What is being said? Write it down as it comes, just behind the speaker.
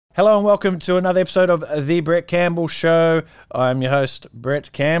Hello and welcome to another episode of The Brett Campbell Show. I'm your host, Brett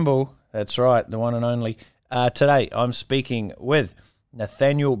Campbell. That's right, the one and only. Today, I'm speaking with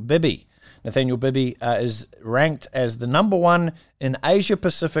Nathaniel Bibby. Nathaniel Bibby is ranked as the #1 in Asia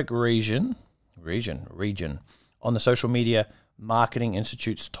Pacific region on the Social Media Marketing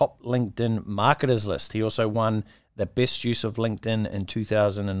Institute's top LinkedIn marketers list. He also won the best use of LinkedIn in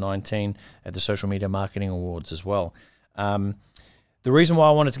 2019 at the Social Media Marketing Awards as well. The reason why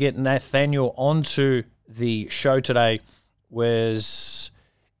I wanted to get Nathaniel onto the show today was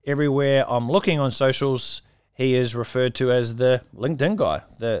everywhere I'm looking on socials, he is referred to as the LinkedIn guy,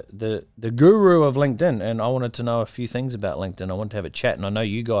 the guru of LinkedIn. And I wanted to know a few things about LinkedIn. I wanted to have a chat, and I know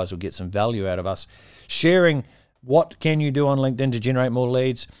you guys will get some value out of us sharing what can you do on LinkedIn to generate more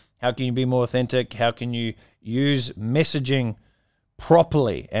leads, how can you be more authentic, how can you use messaging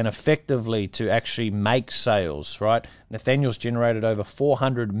properly and effectively to actually make sales, right? Nathaniel's generated over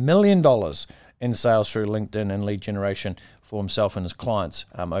 $400 million in sales through LinkedIn and lead generation for himself and his clients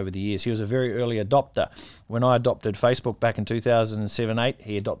over the years. He was a very early adopter. When I adopted Facebook back in 2007-8,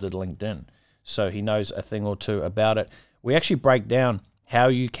 he adopted LinkedIn. So he knows a thing or two about it. We actually break down how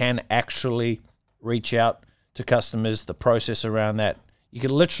you can actually reach out to customers, the process around that. You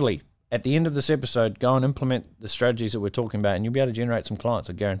could literally, at the end of this episode, go and implement the strategies that we're talking about, and you'll be able to generate some clients,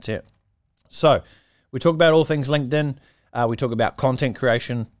 I guarantee it. So we talk about all things LinkedIn. We talk about content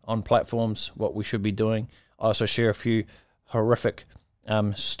creation on platforms, what we should be doing. I also share a few horrific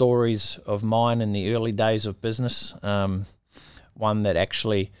stories of mine in the early days of business. One that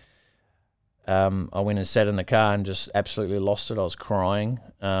actually I went and sat in the car and just absolutely lost it. I was crying.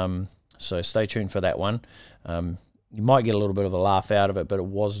 So stay tuned for that one. You might get a little bit of a laugh out of it, but it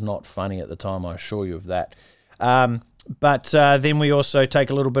was not funny at the time, I assure you of that. But then we also take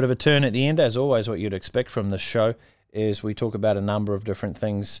a little bit of a turn at the end. As always, what you'd expect from this show is we talk about a number of different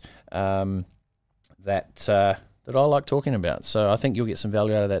things that I like talking about. So I think you'll get some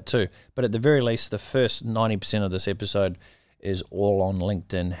value out of that too. But at the very least, the first 90% of this episode is all on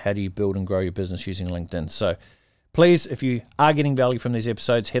LinkedIn. How do you build and grow your business using LinkedIn? So please, if you are getting value from these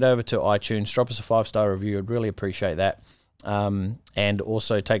episodes, head over to iTunes, drop us a 5-star review. I'd really appreciate that. And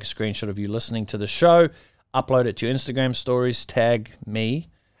also take a screenshot of you listening to the show, upload it to your Instagram stories, tag me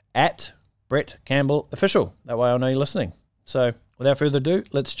at Brett Campbell Official. That way I'll know you're listening. So without further ado,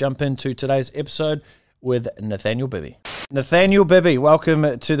 let's jump into today's episode with Nathaniel Bibby. Nathaniel Bibby,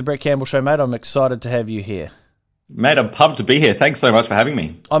 welcome to the Brett Campbell Show, mate. I'm excited to have you here. Mate, I'm pumped to be here. Thanks so much for having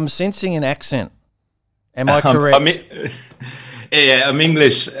me. I'm sensing an accent. Am I correct? I'm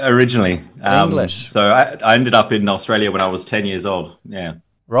English originally. English. So I ended up in Australia when I was 10 years old. Yeah.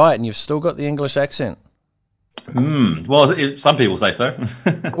 Right, and you've still got the English accent. Well, some people say so.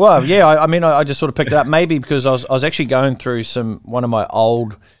 Well, yeah. I just sort of picked it up. Maybe because I was actually going through one of my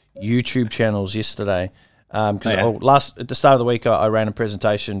old YouTube channels yesterday. At the start of the week, I ran a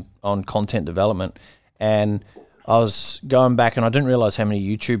presentation on content development, and I was going back, and I didn't realize how many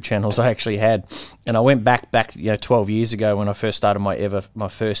YouTube channels I actually had. And I went back 12 years ago when I first started my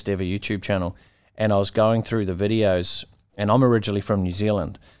first ever YouTube channel, and I was going through the videos. And I'm originally from New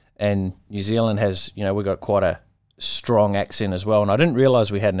Zealand, and New Zealand has, we got quite a strong accent as well. And I didn't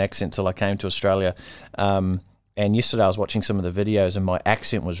realize we had an accent till I came to Australia. And yesterday I was watching some of the videos, and my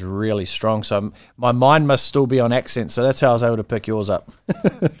accent was really strong. So my mind must still be on accent. So that's how I was able to pick yours up.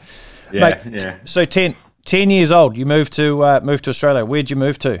 Yeah, Mate, yeah. So 10 years old, you moved to Australia. Where'd you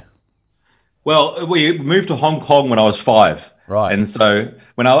move to? Well, we moved to Hong Kong when I was 5. Right. And so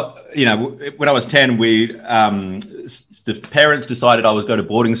when I was 10, the parents decided I would go to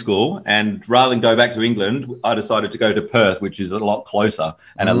boarding school, and rather than go back to England, I decided to go to Perth, which is a lot closer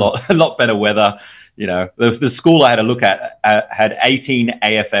and a lot better weather. The school I had to look at had 18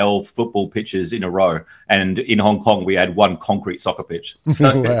 AFL football pitches in a row, and in Hong Kong we had one concrete soccer pitch.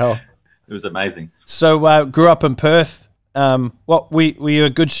 So Wow. It was amazing. So grew up in Perth. Were you a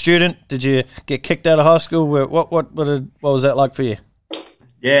good student? Did you get kicked out of high school? What was that like for you?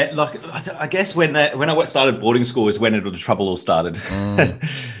 Yeah, I guess when I started boarding school is when the trouble all started. And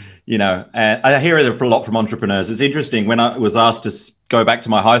I hear it a lot from entrepreneurs. It's interesting, when I was asked to go back to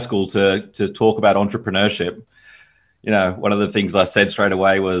my high school to talk about entrepreneurship, one of the things I said straight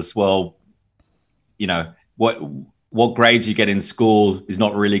away was, well, what grades you get in school is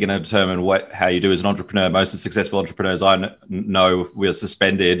not really going to determine how you do as an entrepreneur. Most of the successful entrepreneurs I know were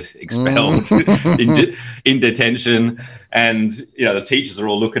suspended, expelled, in detention, and the teachers are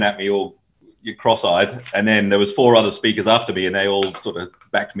all looking at me all cross-eyed. And then there was 4 other speakers after me, and they all sort of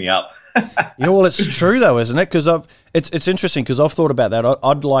backed me up. Yeah, well, it's true though, isn't it? Because it's interesting, because I've thought about that.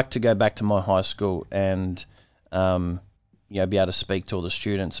 I'd like to go back to my high school and be able to speak to all the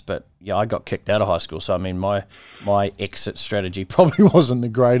students. But yeah, I got kicked out of high school, so I mean, my exit strategy probably wasn't the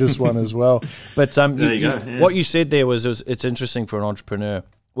greatest one as well. But there you go. Yeah. What you said there was it's interesting for an entrepreneur.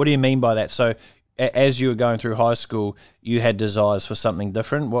 What do you mean by that? So as you were going through high school, you had desires for something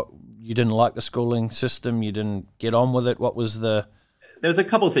different. What, you didn't like the schooling system? You didn't get on with it? What was the... There's a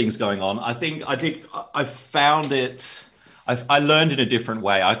couple of things going on. I think I found it, I learned in a different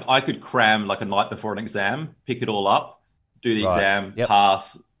way. I could cram like a night before an exam, pick it all up, do the exam,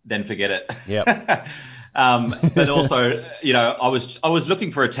 pass, then forget it. Yep. But also, I was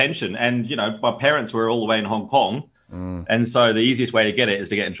looking for attention, and, my parents were all the way in Hong Kong. And so the easiest way to get it is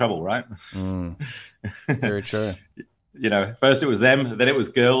to get in trouble, right? Very true. First it was them, then it was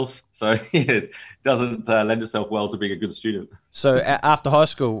girls. So it doesn't lend itself well to being a good student. So after high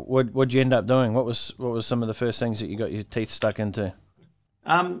school, what'd you end up doing? What was some of the first things that you got your teeth stuck into?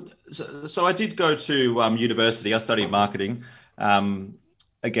 So I did go to university. I studied marketing.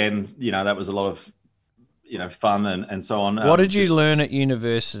 Again, that was a lot of, fun and so on. What did you learn at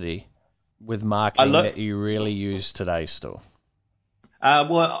university with marketing that you really use today still?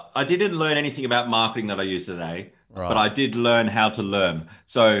 Well, I didn't learn anything about marketing that I use today. Right. But I did learn how to learn.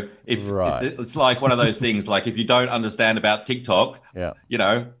 So it's like one of those things, like if you don't understand about TikTok, I've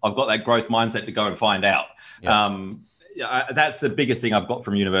got that growth mindset to go and find out. That's the biggest thing I've got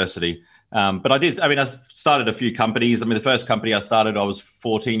from university. But I started a few companies. The first company I started, I was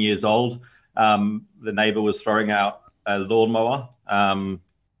 14 years old. The neighbor was throwing out a lawnmower.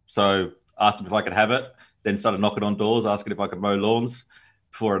 So asked him if I could have it, then started knocking on doors, asking if I could mow lawns.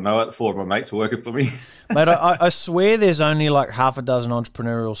 Before I know it, 4 of my mates were working for me. Mate, I swear there's only like half a dozen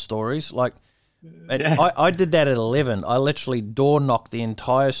entrepreneurial stories. Like, I did that at 11. I literally door knocked the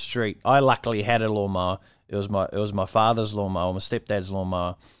entire street. I luckily had a lawnmower. It was my father's lawnmower, my stepdad's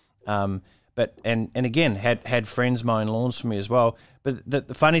lawnmower. But again, had friends mowing lawns for me as well. But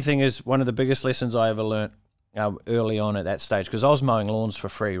the funny thing is, one of the biggest lessons I ever learnt early on at that stage, because I was mowing lawns for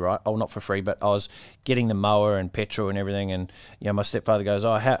free, right? Oh, not for free, but I was getting the mower and petrol and everything. And my stepfather goes,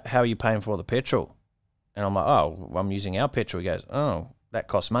 "Oh, how are you paying for all the petrol?" And I'm like, "Oh, I'm using our petrol." He goes, "Oh, that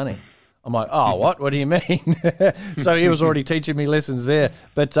costs money." I'm like, "Oh, what? What do you mean?" So he was already teaching me lessons there.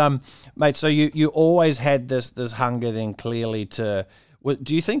 But mate, so you always had this hunger then clearly to.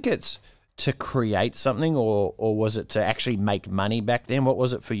 Do you think it's to create something, or was it to actually make money back then? What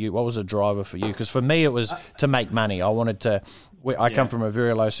was it for you? What was a driver for you? Because for me, it was to make money. I wanted to. I come from a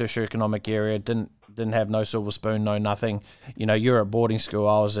very low socioeconomic area. Didn't have no silver spoon, no nothing. You're at boarding school.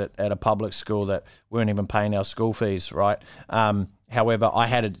 I was at a public school that weren't even paying our school fees, right? However, I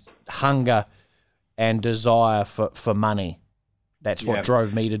had a hunger and desire for money. That's what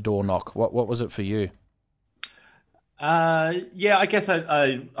drove me to door knock. What was it for you? I guess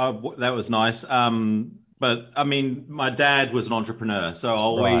I that was nice. But I mean, my dad was an entrepreneur, so I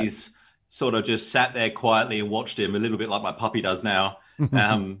always sort of just sat there quietly and watched him, a little bit like my puppy does now.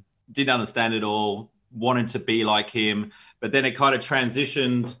 Didn't understand it all, wanted to be like him, but then it kind of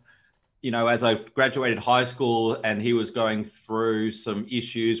transitioned, as I graduated high school and he was going through some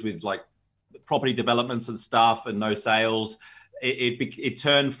issues with like property developments and stuff and no sales. It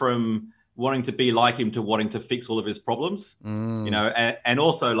turned from wanting to be like him to wanting to fix all of his problems, and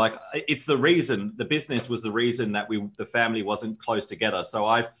also like it's the reason, the business was the reason that the family wasn't close together. So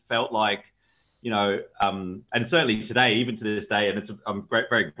I felt like, and certainly today, even to this day, and I'm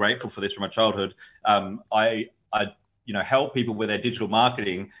very grateful for this from my childhood. I help people with their digital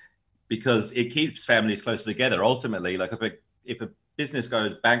marketing because it keeps families closer together. Ultimately, like if a business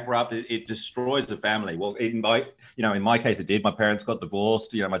goes bankrupt, it destroys the family. Well, in my case, it did. My parents got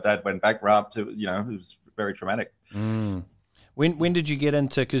divorced. My dad went bankrupt. It was very traumatic. When did you get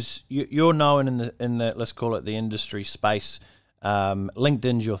into? Because you're known in the let's call it the industry space.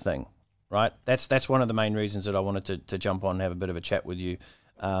 LinkedIn's your thing, right? That's one of the main reasons that I wanted to jump on and have a bit of a chat with you.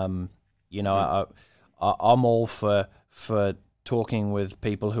 I'm all for talking with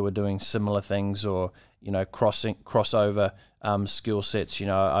people who are doing similar things or crossover skill sets.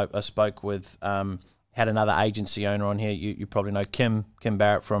 I spoke with had another agency owner on here. You probably know Kim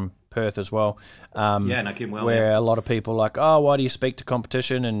Barrett from Perth as well. Kim well. Where a lot of people are like, "Oh, why do you speak to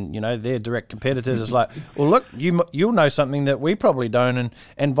competition?" And they're direct competitors. It's like, well, look, you'll know something that we probably don't,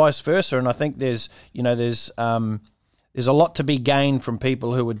 and vice versa. And I think there's a lot to be gained from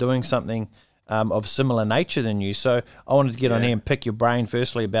people who are doing something of similar nature than you. So I wanted to get on here and pick your brain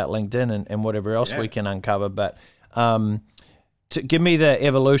firstly about LinkedIn and whatever else we can uncover. But to give me the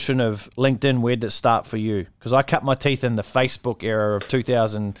evolution of LinkedIn, where did it start for you? Because I cut my teeth in the Facebook era of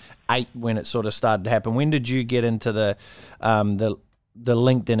 2008 when it sort of started to happen. When did you get into the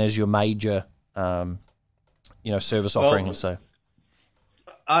LinkedIn as your major service offering, let's say?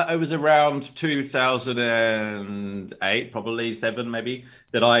 It was around 2008, probably 7 maybe,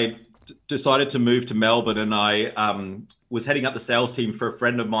 that I decided to move to Melbourne, and I was heading up the sales team for a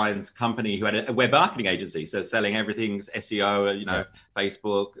friend of mine's company who had a web marketing agency, so selling everything SEO,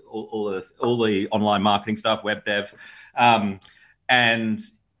 Facebook, all the online marketing stuff, web dev, and I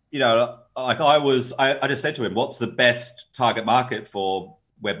just said to him, "What's the best target market for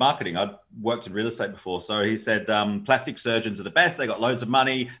web marketing?" I'd worked in real estate before. So he said, plastic surgeons are the best. They got loads of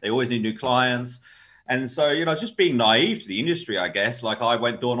money. They always need new clients. And so, just being naive to the industry, I guess. Like, I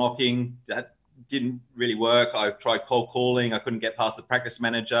went door knocking. That didn't really work. I tried cold calling. I couldn't get past the practice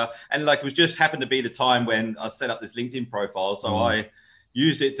manager. And it was just happened to be the time when I set up this LinkedIn profile. So I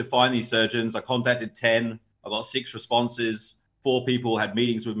used it to find these surgeons. I contacted 10. I got 6 responses. 4 people had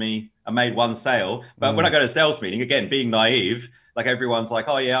meetings with me. I made 1 sale. But when I go to a sales meeting, again, being naive, everyone's like,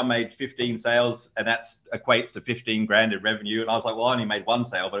 "Oh yeah, I made 15 sales, and that equates to 15 grand in revenue." And I was like, "Well, I only made 1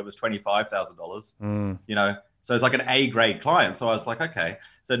 sale, but it was $25,000." So it's like an A grade client. So I was like, okay.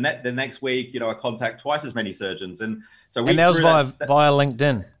 So the next week, I contact twice as many surgeons, and so that was via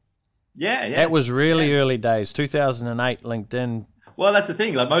LinkedIn. Yeah. That was really early days, 2008 LinkedIn. Well, that's the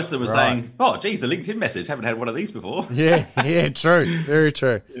thing. Like, most of them were saying, "Oh, geez, a LinkedIn message. Haven't had one of these before." Yeah, true, very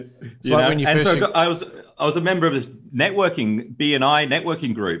true. It's like when you first. I was a member of this BNI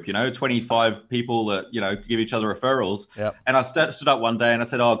networking group. 25 people that give each other referrals. Yep. And I stood up one day and I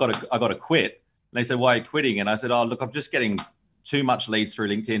said, "Oh, I got to quit." And they said, "Why are you quitting?" And I said, "Oh, look, I'm just getting too much leads through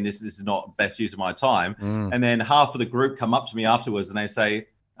LinkedIn. This is not best use of my time." And then half of the group come up to me afterwards and they say,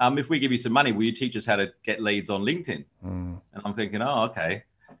 "If we give you some money, will you teach us how to get leads on LinkedIn?" And I'm thinking, "Oh, okay,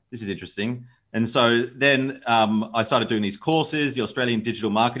 this is interesting." And so then I started doing these courses. The Australian Digital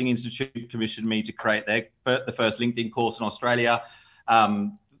Marketing Institute commissioned me to create the first LinkedIn course in Australia.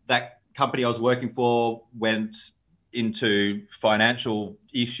 That company I was working for went into financial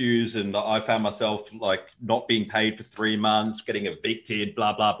issues, and I found myself not being paid for 3 months, getting evicted,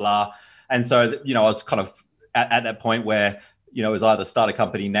 blah, blah, blah. And so, I was kind of at that point where, it was either start a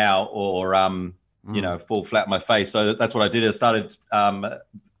company now or, fall flat on my face. So that's what I did. I started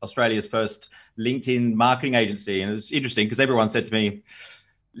Australia's first LinkedIn marketing agency. And it was interesting because everyone said to me,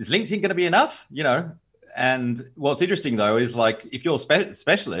 "Is LinkedIn going to be enough?" And what's interesting, though, is if you're a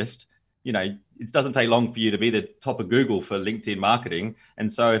specialist, it doesn't take long for you to be the top of Google for LinkedIn marketing.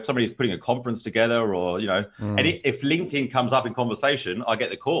 And so if somebody's putting a conference together or, and if LinkedIn comes up in conversation, I get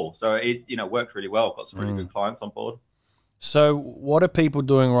the call. So it, worked really well. Got some really good clients on board. So what are people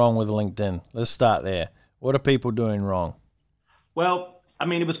doing wrong with LinkedIn? Let's start there. What are people doing wrong? Well,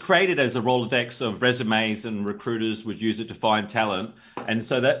 it was created as a Rolodex of resumes, and recruiters would use it to find talent. And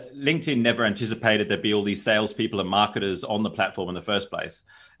so that LinkedIn never anticipated there'd be all these salespeople and marketers on the platform in the first place.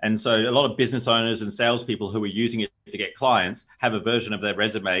 And so a lot of business owners and salespeople who are using it to get clients have a version of their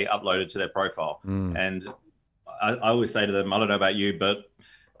resume uploaded to their profile. And I always say to them, I don't know about you, but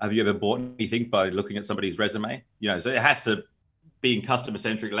have you ever bought anything by looking at somebody's resume? So it has to be in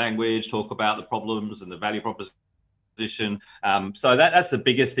customer-centric language, talk about the problems and the value proposition. So that's the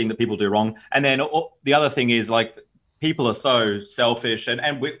biggest thing that people do wrong. And then the other thing is people are so selfish, and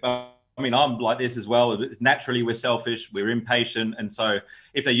I'm like this as well. Naturally, we're selfish, we're impatient, and so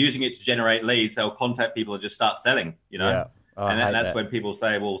if they're using it to generate leads, they'll contact people and just start selling. Yeah. And that's when people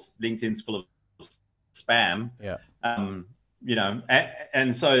say, "Well, LinkedIn's full of spam." Yeah.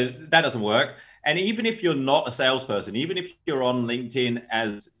 And so that doesn't work. And even if you're not a salesperson, even if you're on LinkedIn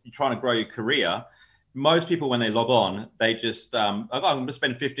as you're trying to grow your career, most people, when they log on, they just, I'm going to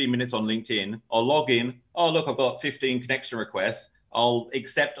spend 15 minutes on LinkedIn. I'll log in. Oh, look, I've got 15 connection requests. I won't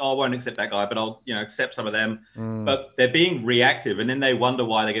accept that guy, but I'll, accept some of them. But they're being reactive. And then they wonder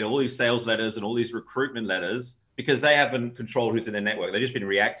why they get all these sales letters and all these recruitment letters, because they haven't controlled who's in their network. They've just been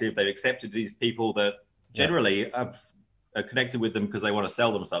reactive. They've accepted these people that generally are connected with them because they want to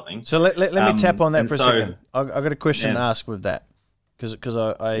sell them something. So let me tap on that for a second. I've got a question to ask with that, because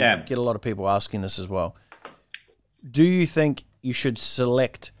I get a lot of people asking this as well. Do you think you should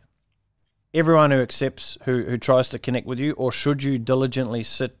select everyone who accepts, who tries to connect with you, or should you diligently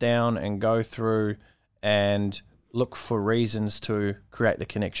sit down and go through and look for reasons to create the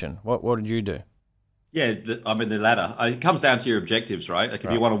connection? What did you do? Yeah, the latter. It comes down to your objectives, right? If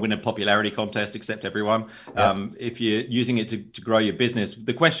you want to win a popularity contest, accept everyone. If you're using it to grow your business,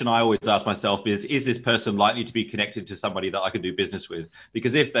 the question I always ask myself is this person likely to be connected to somebody that I could do business with?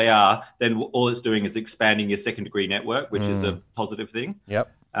 Because if they are, then all it's doing is expanding your second degree network, which is a positive thing.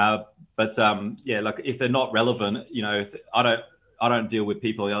 Yep. But if they're not relevant, if I don't deal with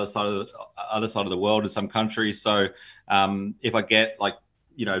people on the other side of the world in some countries. So if I get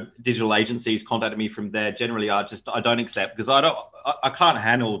digital agencies contacted me from there. Generally, I don't accept, because I can't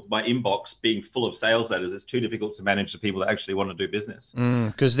handle my inbox being full of sales letters. It's too difficult to manage the people that actually want to do business.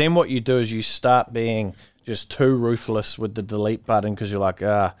 Because then what you do is you start being just too ruthless with the delete button, because you're like,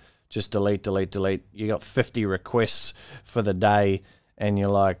 just delete, delete, delete. You got 50 requests for the day, and you're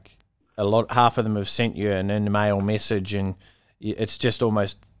like, half of them have sent you an in-mail message, and it's just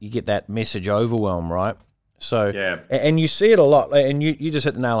almost, you get that message overwhelm, right? So, yeah. And you see it a lot, and you just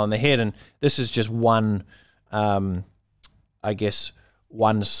hit the nail on the head, and this is just one, I guess,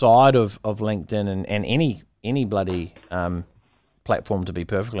 one side of LinkedIn and any bloody platform, to be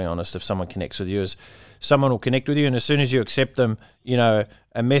perfectly honest. If someone connects with you, is someone will connect with you, and as soon as you accept them,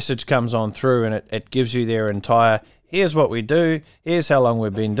 a message comes on through, and it gives you their entire, here's what we do, here's how long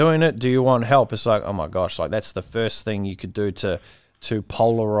we've been doing it, do you want help? It's like, oh my gosh, like that's the first thing you could do to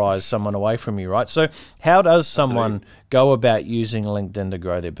polarize someone away from you, right? So how does someone go about using LinkedIn to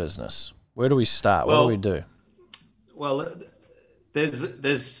grow their business? Where do we start? What do we do? Well,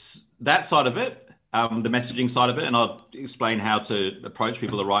 there's that side of it, the messaging side of it, and I'll explain how to approach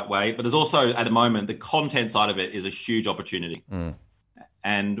people the right way. But there's also, at the moment, the content side of it is a huge opportunity.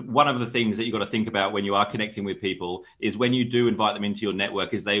 And one of the things that you've got to think about when you are connecting with people is, when you do invite them into your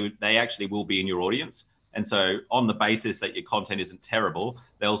network, is they actually will be in your audience. And so on the basis that your content isn't terrible,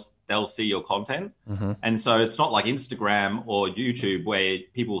 they'll see your content. And so it's not like Instagram or YouTube where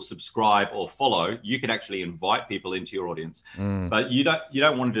people subscribe or follow. You can actually invite people into your audience. But you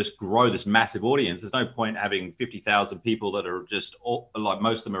don't want to just grow this massive audience. There's no point having 50,000 people that are just like,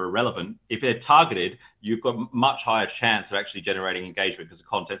 most of them are irrelevant. If they're targeted, you've got much higher chance of actually generating engagement, because the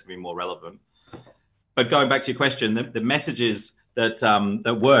content's going to be more relevant. But going back to your question, the messages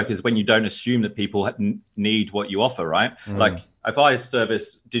that work is when you don't assume that people need what you offer, right? Like, if I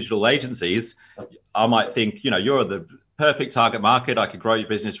service digital agencies, I might think, you're the perfect target market. I could grow your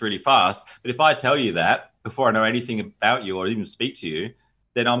business really fast. But if I tell you that before I know anything about you or even speak to you,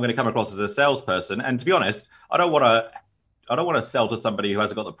 then I'm going to come across as a salesperson. And to be honest, I don't want to sell to somebody who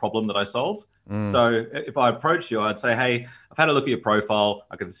hasn't got the problem that I solve. So if I approach you, I'd say, hey, I've had a look at your profile.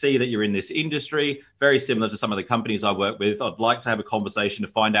 I can see that you're in this industry, very similar to some of the companies I work with. I'd like to have a conversation to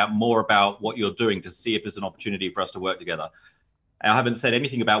find out more about what you're doing, to see if there's an opportunity for us to work together. I haven't said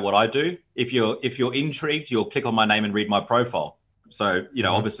anything about what I do. If you're intrigued, you'll click on my name and read my profile. So,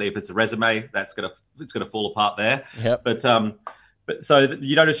 obviously, if it's a resume, it's gonna fall apart there. But so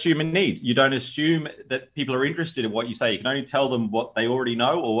you don't assume a need. You don't assume that people are interested in what you say. You can only tell them what they already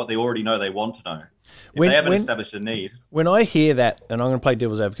know, or what they already know they want to know. If they haven't established a need. When I hear that, and I'm going to play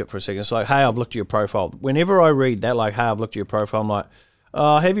devil's advocate for a second, it's like, hey, I've looked at your profile. Whenever I read that, like, hey, I've looked at your profile, I'm like,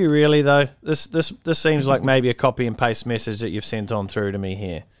 oh, have you really though? This seems like maybe a copy and paste message that you've sent on through to me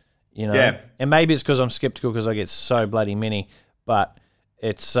here. Yeah. And maybe it's because I'm skeptical, because I get so bloody many. But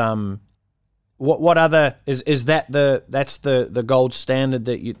it's What other is that that's the gold standard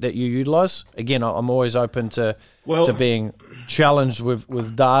that you utilize? Again, I'm always open to being challenged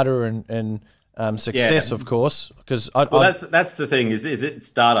with data and success, of course, because that's the thing is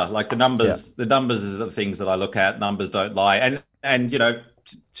it's data. Like the numbers, the numbers is the things that I look at. Numbers don't lie, and to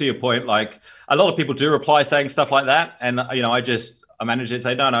your point, like a lot of people do reply saying stuff like that, and I manage it and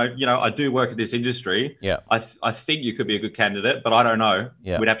say, no, I do work in this industry. Yeah. I think you could be a good candidate, but I don't know.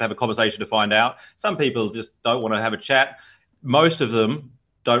 Yeah. We'd have to have a conversation to find out. Some people just don't want to have a chat. Most of them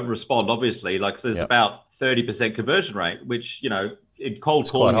don't respond, obviously. Like there's about 30% conversion rate, which, in cold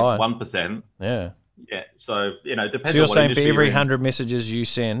calling, it's 1%. Yeah. Yeah. So, depends. So you're saying for every 100 messages you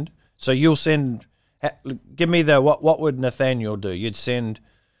send, so you'll send, give me what would Nathaniel do? You'd send,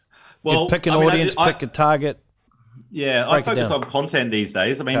 you'd pick an audience, pick a target. Yeah, I focus on content these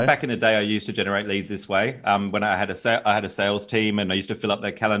days. I mean, back in the day, I used to generate leads this way. When I had a sales team, and I used to fill up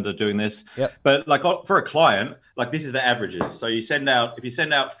their calendar doing this. Yep. But like for a client, like this is the averages. So if you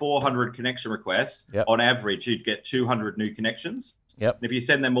send out 400 connection requests, on average, you'd get 200 new connections. Yep. And if you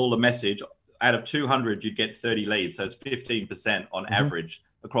send them all a message, out of 200, you'd get 30 leads. So it's 15% on average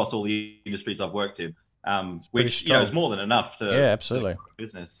across all the industries I've worked in. Which is more than enough to absolutely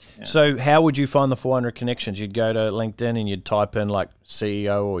business. Yeah. So how would you find the 400 connections? You'd go to LinkedIn and you'd type in like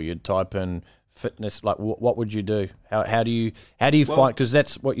CEO, or you'd type in fitness. Like what would you do? How do you find? Because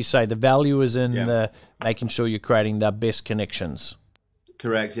that's what you say. The value is in the making sure you're creating the best connections.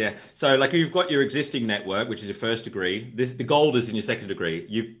 Correct. Yeah. So like you've got your existing network, which is your first degree. The gold is in your second degree.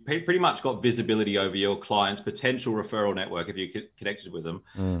 You've pretty much got visibility over your client's potential referral network if you're connected with them.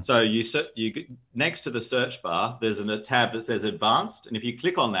 So you next to the search bar, there's a tab that says advanced. And if you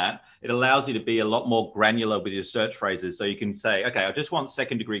click on that, it allows you to be a lot more granular with your search phrases. So you can say, okay, I just want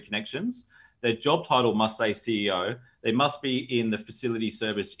second degree connections. their job title must say CEO. They must be in the facility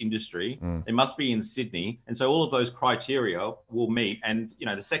service industry. They must be in Sydney. And so all of those criteria will meet. And, you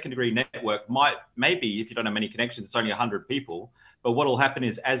know, the second degree network maybe if you don't have many connections, it's only 100 people. But what will happen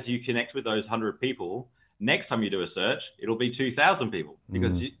is as you connect with those 100 people, next time you do a search, it'll be 2,000 people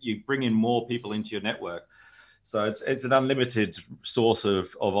because you bring in more people into your network. So it's an unlimited source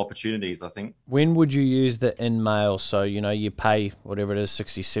of opportunities, I think. When would you use the in-mail? So, you know, you pay whatever it is,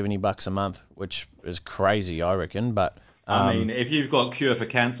 $60-$70 a month, which is crazy, I reckon. But I mean, if you've got cure for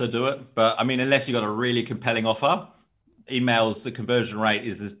cancer, do it. But I mean, unless you've got a really compelling offer, emails, the conversion rate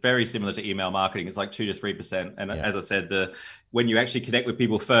is very similar to email marketing. It's like 2 to 3%. And as I said, when you actually connect with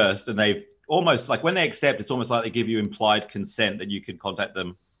people first and they've almost like when they accept, it's almost like they give you implied consent that you can contact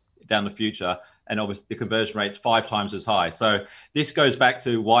them down the future. And obviously the conversion rate's 5 times as high. So this goes back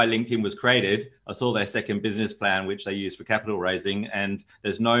to why LinkedIn was created. I saw their second business plan, which they use for capital raising, and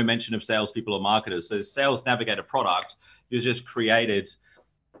there's no mention of salespeople or marketers. So Sales Navigator product is just created,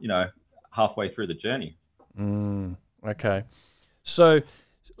 you know, halfway through the journey. Okay. So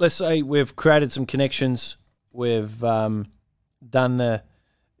let's say we've created some connections. We've done the,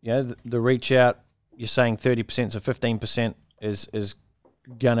 you know, the reach out. You're saying 30%, so 15% is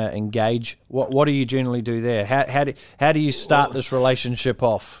gonna engage. What do you generally do there? How do you start this relationship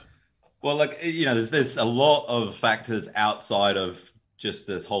off? Well, like, you know, there's a lot of factors outside of just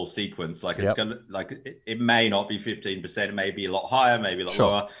this whole sequence. Like it's gonna, like it may not be 15%, it may be a lot higher, maybe a lot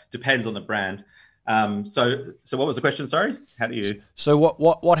lower, depends on the brand. So what was the question? Sorry, how do you? So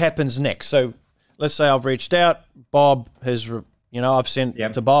what happens next? So let's say I've reached out. Bob has, you know, I've sent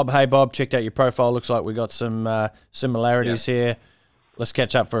to Bob. Hey Bob, checked out your profile. Looks like we got some similarities here. Let's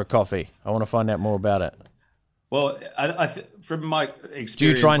catch up for a coffee. I want to find out more about it. Well, from my experience, do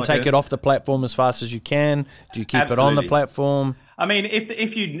you try and take it off the platform as fast as you can? Do you keep it on the platform? I mean,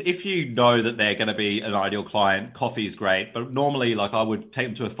 if you know that they're going to be an ideal client, coffee is great. But normally, like I would take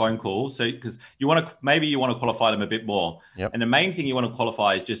them to a phone call. So because you want to qualify them a bit more. And the main thing you want to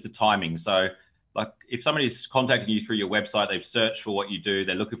qualify is just the timing. So like if somebody's contacting you through your website, they've searched for what you do,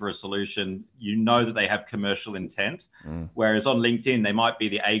 they're looking for a solution, you know that they have commercial intent. Whereas on LinkedIn, they might be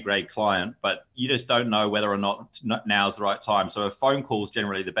the A-grade client, but you just don't know whether or not now's the right time. So a phone call is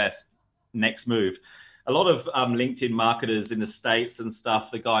generally the best next move. A lot of LinkedIn marketers in the States and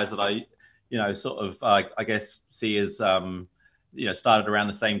stuff, the guys that I, you know, sort of, I guess, see as, you know, started around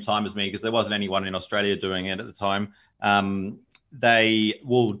the same time as me because there wasn't anyone in Australia doing it at the time. They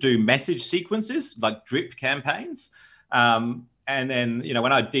will do message sequences like drip campaigns. And then, you know,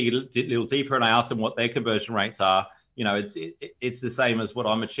 when I dig a little deeper and I ask them what their conversion rates are, you know, it's the same as what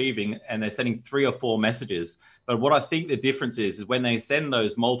I'm achieving. And they're sending 3 or 4 messages. But what I think the difference is when they send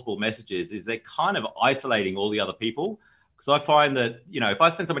those multiple messages is they're kind of isolating all the other people. Because I find that, you know, if I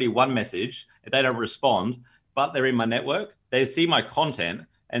send somebody one message, if they don't respond, but they're in my network, they see my content.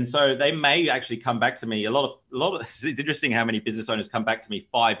 And so they may actually come back to me. A lot of it's interesting how many business owners come back to me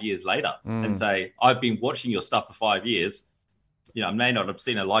 5 years later and say, I've been watching your stuff for 5 years. You know, I may not have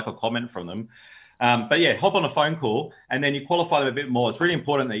seen a like or comment from them. But yeah, hop on a phone call and then you qualify them a bit more. It's really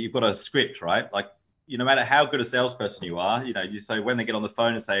important that you've got a script, right? Like, you know, no matter how good a salesperson you are, you know, you say when they get on the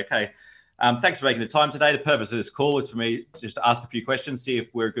phone and say, okay, thanks for making the time today. The purpose of this call is for me just to ask a few questions, see if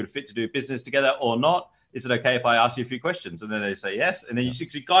we're a good fit to do business together or not. Is it okay if I ask you a few questions? And then they say yes. And then you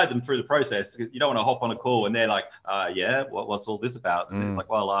actually guide them through the process. You don't want to hop on a call and they're like, yeah, what's all this about? And it's like,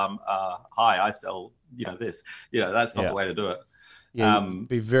 well, hi, I sell, you know, this. You know, that's not the way to do it. Yeah,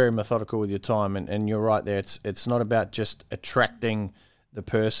 be very methodical with your time. And you're right there. It's not about just attracting the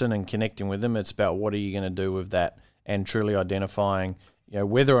person and connecting with them. It's about what are you going to do with that and truly identifying, you know,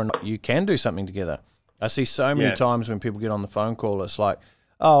 whether or not you can do something together. I see so many times when people get on the phone call, it's like,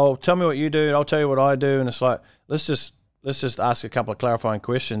 oh, tell me what you do, I'll tell you what I do. And it's like, let's just ask a couple of clarifying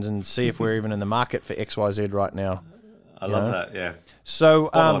questions and see if we're even in the market for XYZ right now. I love that, yeah.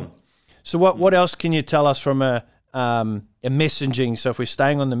 So so what else can you tell us from a messaging? So if we're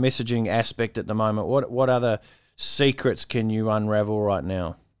staying on the messaging aspect at the moment, what other secrets can you unravel right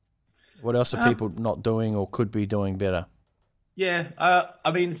now? What else are people not doing or could be doing better? Yeah,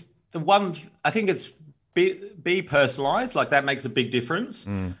 I mean, the one, I think it's be personalized. Like that makes a big difference,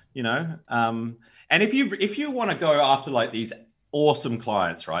 you know? And if you want to go after like these awesome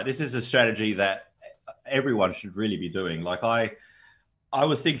clients, right? This is a strategy that everyone should really be doing. Like I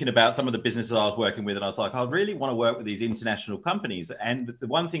was thinking about some of the businesses I was working with and I was like, I really want to work with these international companies. And the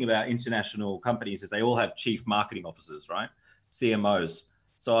one thing about international companies is they all have chief marketing officers, right? CMOs.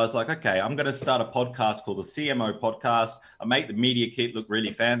 So I was like, okay, I'm going to start a podcast called the CMO podcast. I make the media kit look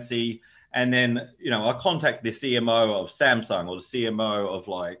really fancy. And then, you know, I contact the CMO of Samsung or the CMO of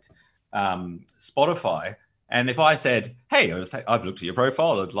like, Spotify. And if I said, "Hey, I've looked at your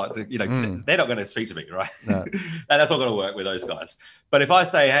profile. I'd like to," they're not going to speak to me, right? No. And that's not going to work with those guys. But if I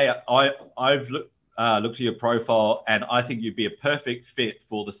say, "Hey, I've looked at your profile, and I think you'd be a perfect fit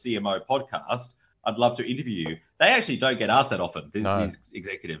for the CMO podcast. I'd love to interview you." They actually don't get asked that often, these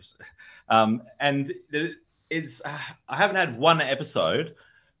executives. And it's I haven't had one episode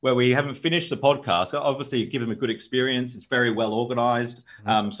where we haven't finished the podcast. Obviously, give them a good experience. It's very well organized.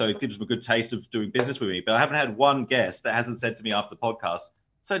 So it gives them a good taste of doing business with me. But I haven't had one guest that hasn't said to me after the podcast,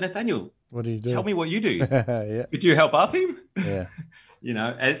 "So Nathaniel, what do you do? Tell me what you do. Yeah. Do you help our team?" Yeah.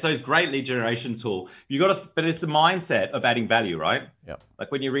 And so great lead generation tool. But it's the mindset of adding value, right? Yeah.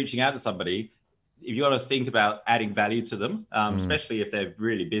 Like when you're reaching out to somebody, you got to think about adding value to them, especially if they're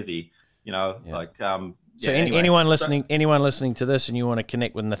really busy, So anyone listening to this and you want to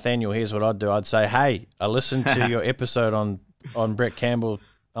connect with Nathaniel, here's what I'd do. I'd say, "Hey, I listened to your episode on Brett Campbell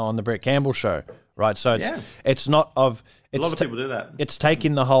on the Brett Campbell show," right? So it's not of a lot of people do that. It's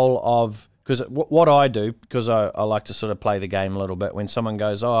taking the whole of, because what I do, because I like to sort of play the game a little bit. When someone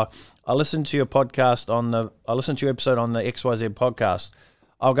goes, "Oh, I listened to your episode on the XYZ podcast,"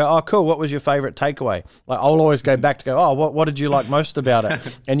 I'll go, "Oh, cool. What was your favorite takeaway?" Like, I'll always go back to go, "Oh, what did you like most about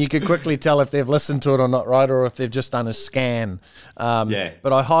it?" And you could quickly tell if they've listened to it or not, right? Or if they've just done a scan.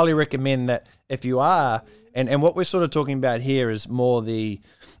 But I highly recommend that if you are, and what we're sort of talking about here is more the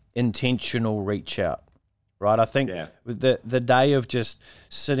intentional reach out, right? I think the day of just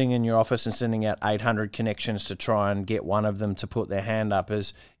sitting in your office and sending out 800 connections to try and get one of them to put their hand up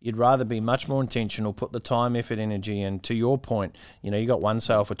is, you'd rather be much more intentional, put the time, effort, energy in. To your point, you got one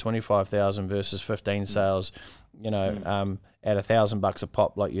sale for 25,000 versus 15 sales, at $1,000 a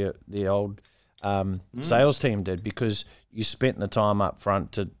pop, like the old sales team did, because you spent the time up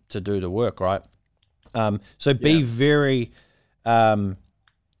front to do the work, right? So be very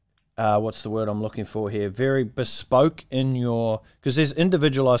what's the word I'm looking for here? Very bespoke in because there's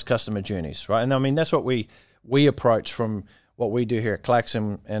individualized customer journeys, right? And I mean, that's what we approach from what we do here at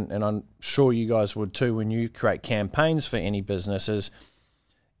Klaxon, and I'm sure you guys would too when you create campaigns for any businesses.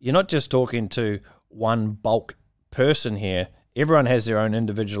 You're not just talking to one bulk person here. Everyone has their own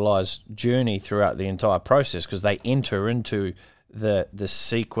individualized journey throughout the entire process, because they enter into the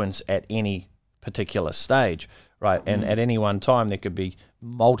sequence at any particular stage, right? And at any one time, there could be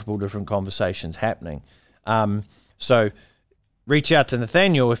multiple different conversations happening. So reach out to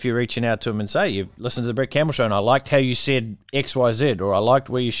Nathaniel if you're reaching out to him and say, "You've listened to the Brett Campbell show and I liked how you said XYZ, or I liked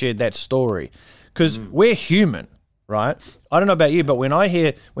where you shared that story." Because we're human, right? I don't know about you, but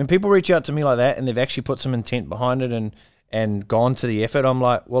when people reach out to me like that and they've actually put some intent behind it and gone to the effort, I'm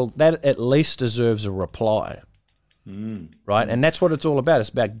like, well, that at least deserves a reply. Right? And that's what it's all about. It's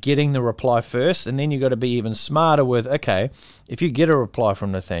about getting the reply first, and then you got to be even smarter with, okay, if you get a reply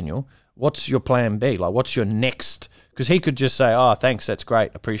from Nathaniel, what's your plan B? Like, what's your next? Because he could just say, "Oh, thanks, that's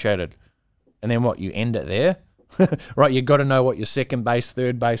great, appreciate it," and then what, you end it there? Right? You got to know what your second base,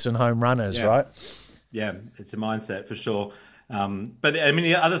 third base, and home run is, right? Yeah, it's a mindset for sure. But I mean,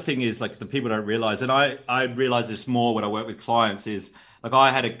 the other thing is, like, the people don't realize, and I realize this more when I work with clients, is like,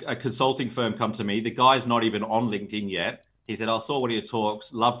 I had a consulting firm come to me. The guy's not even on LinkedIn yet. He said, "I saw one of your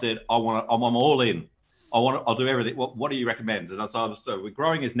talks, loved it. I'm all in. I'll do everything. What do you recommend?" And so we're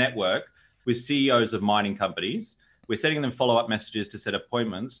growing his network with CEOs of mining companies. We're sending them follow-up messages to set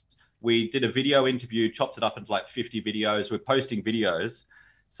appointments. We did a video interview, chopped it up into like 50 videos. We're posting videos.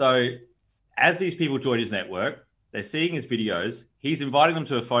 So as these people join his network, they're seeing his videos. He's inviting them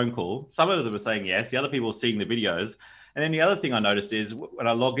to a phone call. Some of them are saying yes. The other people are seeing the videos. And then the other thing I noticed is when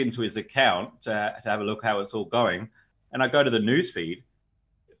I log into his account to have a look how it's all going, and I go to the newsfeed,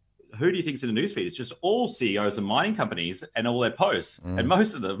 who do you think's in the newsfeed? It's just all CEOs of mining companies and all their posts. And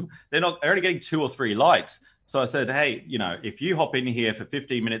most of them, they're only getting 2 or 3 likes. So I said, "Hey, if you hop in here for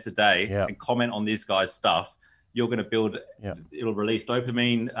 15 minutes a day and comment on this guy's stuff, you're going to build, it'll release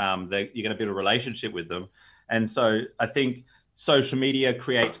dopamine. You're going to build a relationship with them." And so I think social media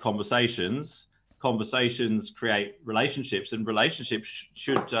creates conversations create relationships, and relationships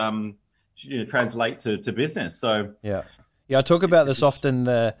should translate to business. So I talk about this often,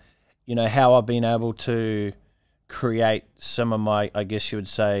 how I've been able to create some of my, I guess you would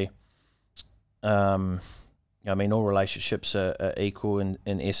say, I mean, all relationships are equal in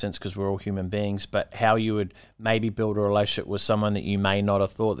essence, because we're all human beings, but how you would maybe build a relationship with someone that you may not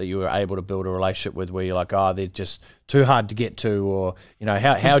have thought that you were able to build a relationship with, where you're like, "Oh, they're just too hard to get to," or,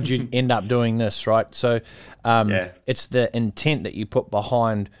 how'd you end up doing this, right? So it's the intent that you put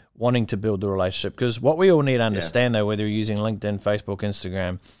behind wanting to build the relationship, because what we all need to understand, though, whether you're using LinkedIn, Facebook,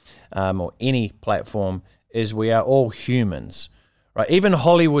 Instagram, or any platform, is we are all humans, right? Even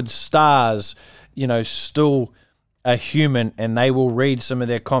Hollywood stars, you know, still are human, and they will read some of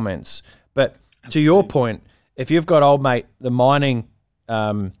their comments. But to your point, if you've got old mate, the mining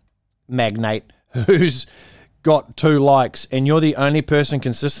magnate, who's got 2 likes, and you're the only person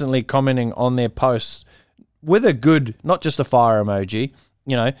consistently commenting on their posts with a good, not just a fire emoji,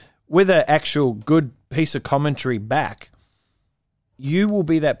 you know, with an actual good piece of commentary back, you will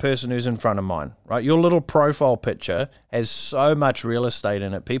be that person who's in front of mine, right? Your little profile picture has so much real estate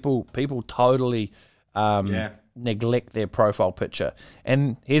in it. People totally neglect their profile picture.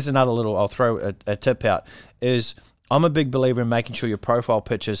 And here's another little, I'll throw a tip out, is I'm a big believer in making sure your profile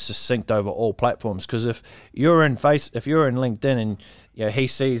picture is succinct over all platforms. Because if you're in LinkedIn and you know, he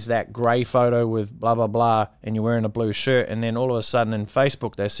sees that grey photo with blah blah blah, and you're wearing a blue shirt, and then all of a sudden in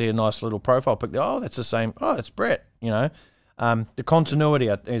Facebook they see a nice little profile picture. Oh, that's the same. Oh, it's Brett. You know, the continuity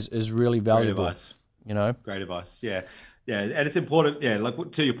is really valuable. Great advice. You know, great advice. Yeah. Yeah, and it's important. Yeah,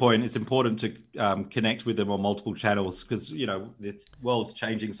 like to your point, it's important to connect with them on multiple channels because you know the world's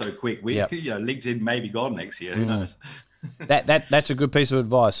changing so quick. You know, LinkedIn may be gone next year. Who knows? That's a good piece of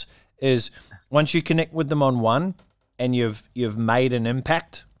advice. Is once you connect with them on one, and you've made an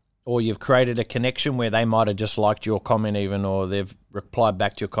impact, or you've created a connection where they might have just liked your comment even, or they've replied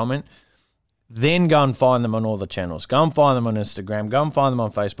back to your comment, then go and find them on all the channels. Go and find them on Instagram. Go and find them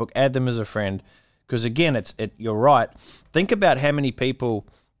on Facebook. Add them as a friend. Because again, you're right. Think about how many people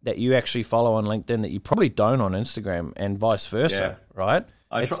that you actually follow on LinkedIn that you probably don't on Instagram, and vice versa, right?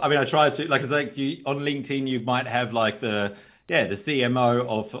 I try to, like, it's like on LinkedIn, you might have like the CMO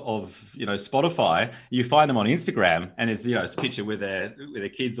of you know, Spotify. You find them on Instagram, and it's, you know, it's a picture with their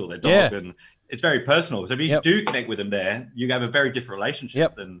kids or their dog, and it's very personal. So if you do connect with them there, you have a very different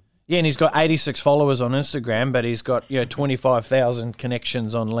relationship than. Yeah, and he's got 86 followers on Instagram, but he's got, you know, 25,000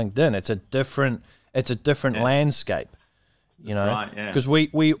 connections on LinkedIn. It's a different landscape, you know, because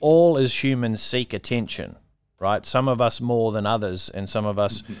we all as humans seek attention, right? Some of us more than others, and some of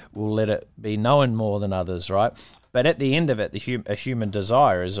us will let it be known more than others, right? But at the end of it, a human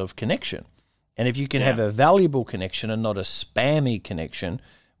desire is of connection. And if you can have a valuable connection and not a spammy connection,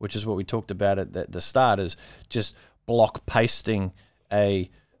 which is what we talked about at the start, is just block pasting a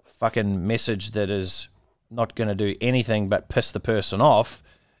fucking message that is not going to do anything but piss the person off,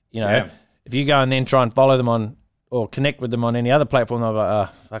 you know. If you go and then try and follow them on or connect with them on any other platform, they'll be like,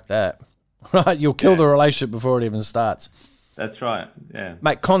 oh, fuck that. Right? You'll kill the relationship before it even starts. That's right. Yeah.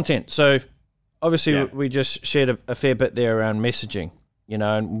 Mate, content. So obviously we just shared a fair bit there around messaging, you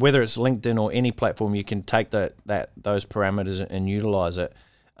know, and whether it's LinkedIn or any platform, you can take those parameters and utilize it.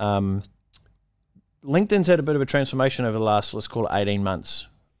 LinkedIn's had a bit of a transformation over the last, let's call it 18 months,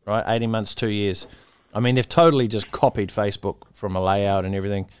 right? 18 months, 2 years. I mean, they've totally just copied Facebook from a layout and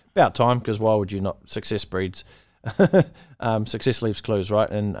everything. About time, because why would you not? Success breeds. Success leaves clues, right?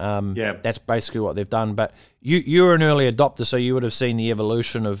 And that's basically what they've done. But you're an early adopter, so you would have seen the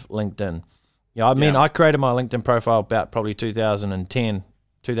evolution of LinkedIn. Yeah, I mean, I created my LinkedIn profile about probably 2010,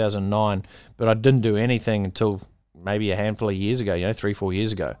 2009, but I didn't do anything until maybe a handful of years ago, you know, 3-4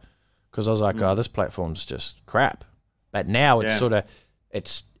 years ago, because I was like, oh, this platform's just crap. But now it's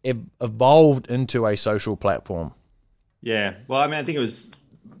it's evolved into a social platform. Yeah. Well, I mean, I think it was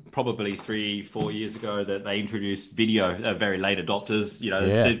probably 3-4 years ago that they introduced video, very late adopters, you know,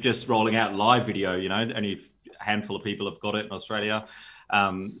 they're just rolling out live video, you know, only a handful of people have got it in Australia.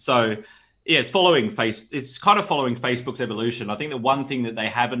 So yeah, it's kind of following Facebook's evolution. I think the one thing that they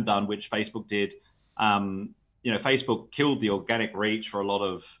haven't done, which Facebook did, you know, Facebook killed the organic reach for a lot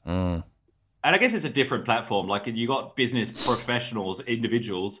of, and I guess it's a different platform. Like you got business professionals,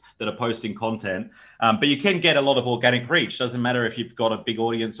 individuals that are posting content, but you can get a lot of organic reach. Doesn't matter if you've got a big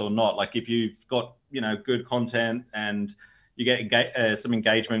audience or not. Like if you've got, you know, good content and you get some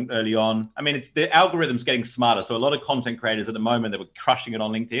engagement early on. I mean, it's the algorithm's getting smarter. So a lot of content creators at the moment that were crushing it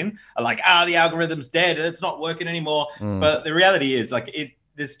on LinkedIn are like, the algorithm's dead. It's not working anymore. But the reality is like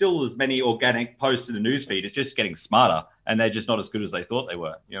there's still as many organic posts in the newsfeed. It's just getting smarter, and they're just not as good as they thought they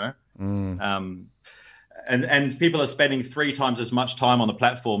were, you know? And people are spending 3 times as much time on the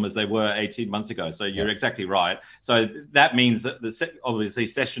platform as they were 18 months ago. So you're exactly right. So that means that obviously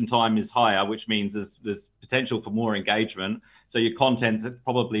session time is higher, which means there's potential for more engagement. So your content's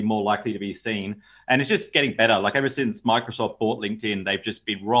probably more likely to be seen. And it's just getting better. Like ever since Microsoft bought LinkedIn, they've just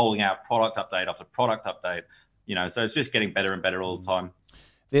been rolling out product update after product update, you know, so it's just getting better and better all the time.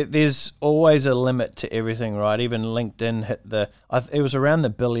 There's always a limit to everything, right? Even LinkedIn hit it was around the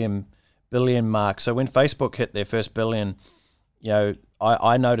billion mark. So when Facebook hit their first billion, you know,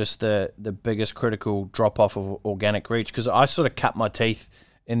 I noticed the biggest critical drop off of organic reach, because I sort of cut my teeth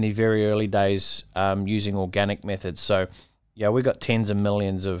in the very early days using organic methods. So yeah, we've got tens of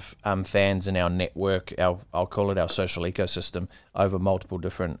millions of fans in our network. I'll call it our social ecosystem over multiple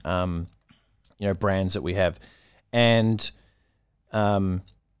different brands that we have, and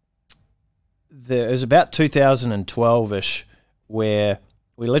there was about 2012ish where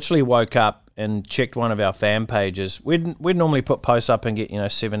we literally woke up and checked one of our fan pages. We'd normally put posts up and get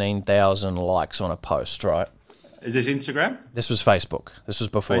 17,000 likes on a post, right? Is this Instagram? This was Facebook. This was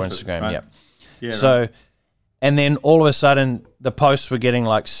before Instagram. Right. Yep. Yeah. So, right. And then all of a sudden, the posts were getting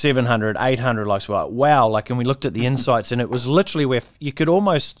like 700, 800 likes. We're like, wow! And we looked at the insights, and it was literally where you could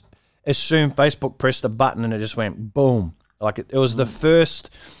almost assume Facebook pressed a button and it just went boom. Like it was the first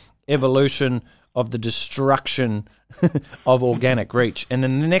evolution of the destruction of organic reach. And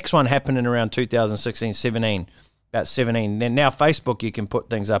then the next one happened in around 2016, 17, about 17. Then now Facebook, you can put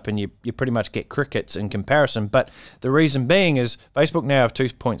things up and you pretty much get crickets in comparison. But the reason being is Facebook now have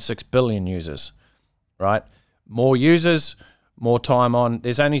 2.6 billion users, right? More users, more time on.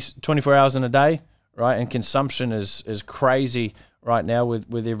 There's only 24 hours in a day, right? And consumption is crazy right now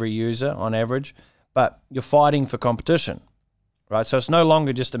with every user on average. But you're fighting for competition, right? So it's no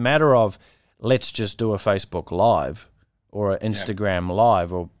longer just a matter of let's just do a Facebook Live or an Instagram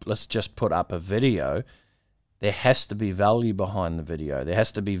Live, or let's just put up a video. There has to be value behind the video. There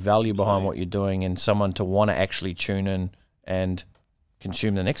has to be value behind what you're doing, and someone to want to actually tune in and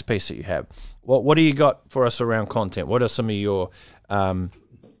consume the next piece that you have. What do you got for us around content? What are some of your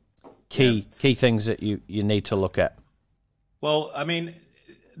key things that you need to look at? Well, I mean,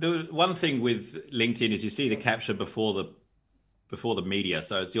 the one thing with LinkedIn is you see the caption before the media.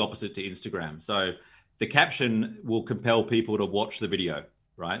 So it's the opposite to Instagram. So the caption will compel people to watch the video,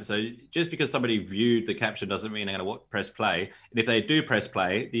 right? So just because somebody viewed the caption doesn't mean they're going to press play. And if they do press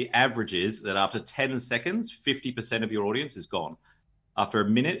play, the average is that after 10 seconds, 50% of your audience is gone. After a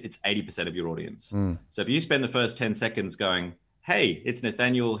minute, it's 80% of your audience. So if you spend the first 10 seconds going, hey, it's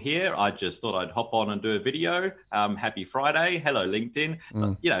Nathaniel here. I just thought I'd hop on and do a video. Happy Friday. Hello, LinkedIn.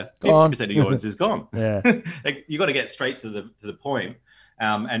 50% of your audience is gone. Yeah. You got to get straight to the point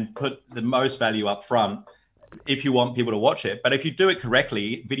and put the most value up front if you want people to watch it. But if you do it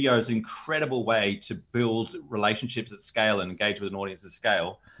correctly, video is an incredible way to build relationships at scale and engage with an audience at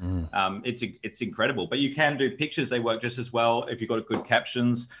scale. It's incredible. But you can do pictures. They work just as well if you've got good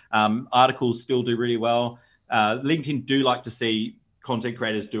captions. Articles still do really well. LinkedIn do like to see content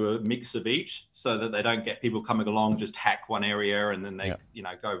creators do a mix of each so that they don't get people coming along, just hack one area and then they,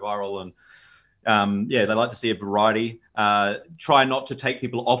 go viral. And they like to see a variety. Try not to take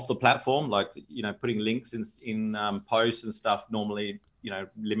people off the platform, like, putting links in posts and stuff normally,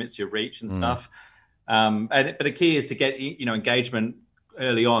 limits your reach and stuff. But the key is to get, engagement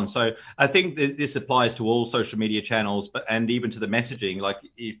early on. So I think this applies to all social media channels, and even to the messaging. Like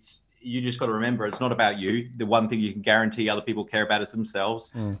you just got to remember, it's not about you. The one thing you can guarantee other people care about is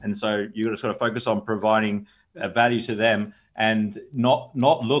themselves. And so you got to sort of focus on providing value to them and not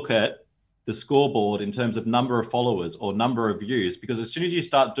look at the scoreboard in terms of number of followers or number of views, because as soon as you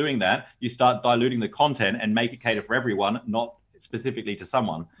start doing that, you start diluting the content and make it cater for everyone, not specifically to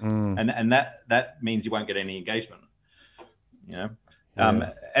someone. And that means you won't get any engagement, And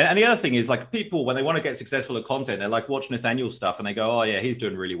the other thing is, like, people, when they want to get successful at content, they're like, watch Nathaniel's stuff and they go, oh yeah, he's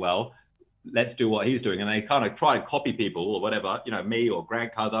doing really well, let's do what he's doing. And they kind of try to copy people or whatever, me or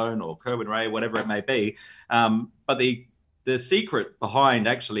Grant Cardone or Kerwin Ray, whatever it may be. But the secret behind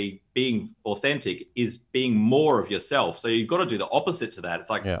actually being authentic is being more of yourself. So you've got to do the opposite to that. It's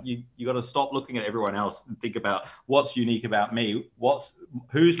like you got to stop looking at everyone else and think about what's unique about me,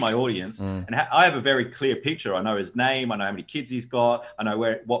 who's my audience. And I have a very clear picture. I know his name, I know how many kids he's got, I know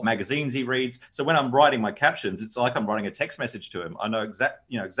what magazines he reads. So when I'm writing my captions, it's like I'm writing a text message to him. I know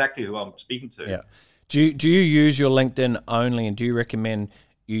exactly who I'm speaking to. Yeah. Do you use your LinkedIn only, and do you recommend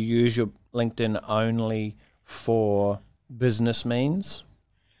you use your LinkedIn only for business means?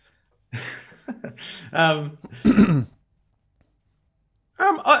 Look,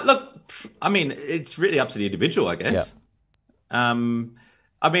 I mean, it's really up to the individual, I guess. I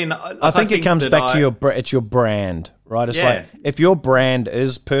mean, I think it comes back to it's your brand, right? It's like, if your brand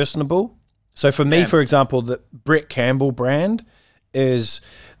is personable. So for me, for example, the Brett Campbell brand is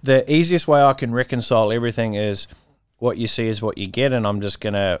the easiest way I can reconcile everything is what you see is what you get, and I'm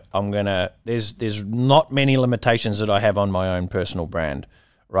gonna there's not many limitations that I have on my own personal brand,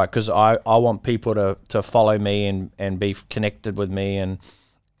 right? Because I want people to follow me and be connected with me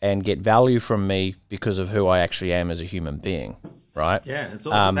and get value from me because of who I actually am as a human being, right? Yeah, it's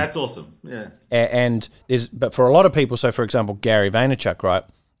awesome. That's awesome. Yeah. But for a lot of people, so for example, Gary Vaynerchuk, right?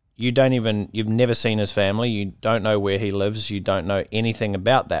 you've never seen his family, you don't know where he lives, you don't know anything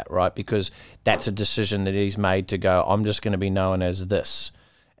about that, right? Because that's a decision that he's made to go, I'm just going to be known as this.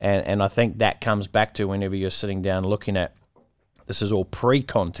 And I think that comes back to whenever you're sitting down looking at, this is all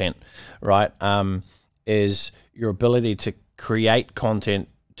pre-content, right? Is your ability to create content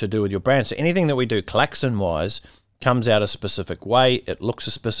to do with your brand. So anything that we do Klaxon-wise comes out a specific way, it looks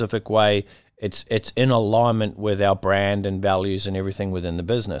a specific way, it's in alignment with our brand and values and everything within the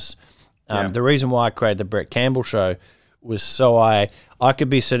business. The reason why I created the Brett Campbell Show was so I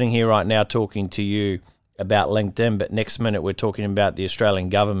could be sitting here right now talking to you about LinkedIn, but next minute we're talking about the Australian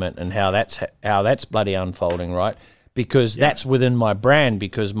government and how that's bloody unfolding, right? Because that's within my brand,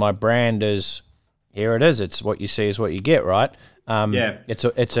 because my brand is, here it is, it's what you see is what you get, right?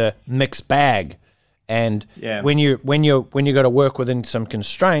 It's a mixed bag. And when you got to work within some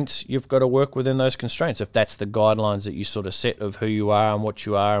constraints, you've got to work within those constraints. If that's the guidelines that you sort of set of who you are and what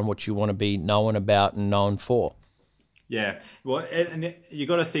you want to be known about and known for. Yeah, well, and you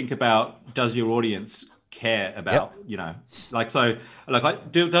got to think about, does your audience care about,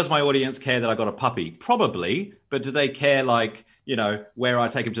 does my audience care that I got a puppy? Probably, but do they care where I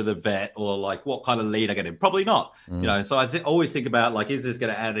take him to the vet or what kind of lead I get him? Probably not. So I always think about is this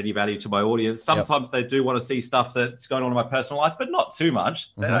going to add any value to my audience? Sometimes they do want to see stuff that's going on in my personal life, but not too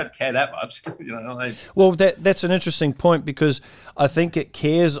much. They don't care that much. Well, that's an interesting point, because I think it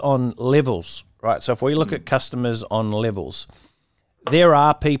cares on levels, right? So if we look at customers on levels, there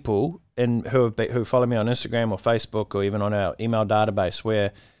are people who follow me on Instagram or Facebook or even on our email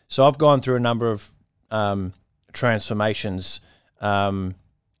database so I've gone through a number of transformations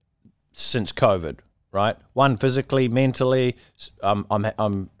since COVID, right? One, physically, mentally.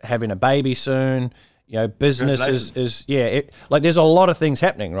 I'm having a baby soon. Business is there's a lot of things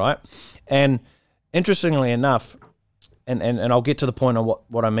happening, right? And interestingly enough, and I'll get to the point on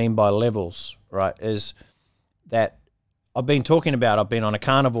what I mean by levels, right? Is that I've been on a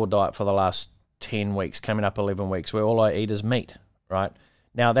carnivore diet for the last 10 weeks, coming up 11 weeks, where all I eat is meat, right?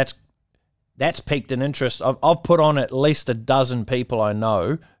 Now that's piqued an interest. I've put on at least a dozen people I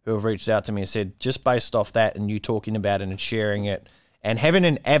know who have reached out to me and said, just based off that and you talking about it and sharing it and having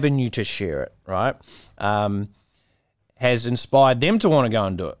an avenue to share it, right, has inspired them to want to go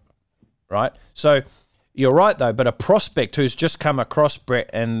and do it, right? So you're right, though, but a prospect who's just come across Brett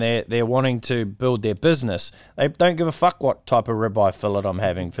and they're wanting to build their business, they don't give a fuck what type of ribeye fillet I'm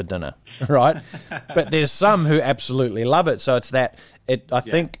having for dinner, right? But there's some who absolutely love it. So it's I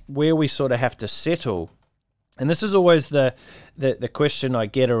think where we sort of have to settle, and this is always the question I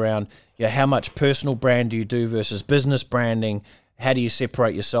get around, how much personal brand do you do versus business branding? How do you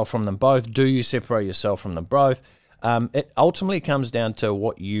separate yourself from them both? Do you separate yourself from them both? It ultimately comes down to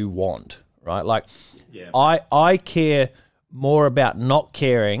what you want, right? I care more about not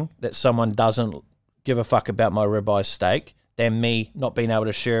caring that someone doesn't give a fuck about my ribeye steak than me not being able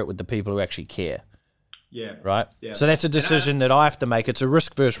to share it with the people who actually care. Yeah. Right? Yeah. So that's a decision that I have to make. It's a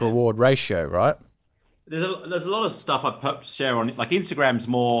risk versus reward ratio, right? There's a lot of stuff I share on, Instagram's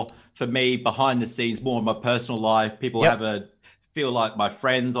more, for me, behind the scenes, more of my personal life. People feel like my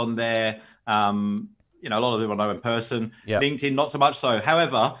friends on there. A lot of them I know in person. Yep. LinkedIn, not so much so.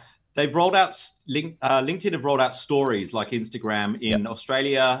 However, they've rolled out LinkedIn have rolled out stories like Instagram in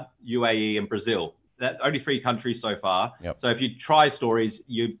Australia, UAE, and Brazil. That only 3 countries so far. Yep. So if you try stories,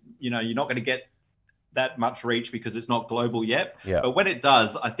 you're not going to get that much reach because it's not global yet. Yep. But when it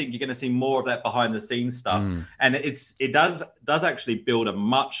does, I think you're going to see more of that behind the scenes stuff, and it does actually build a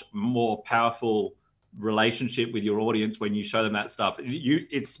much more powerful relationship with your audience when you show them that stuff.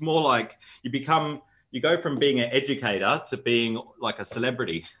 It's more like you go from being an educator to being like a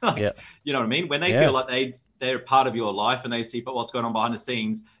celebrity. You know what I mean? When they feel like they're part of your life and they see what's going on behind the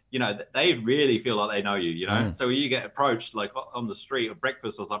scenes, they really feel like they know you, So when you get approached like on the street or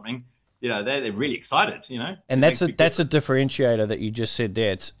breakfast or something, they're really excited, And that's a differentiator that you just said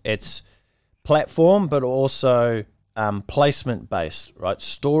there. It's platform, but also placement based, right?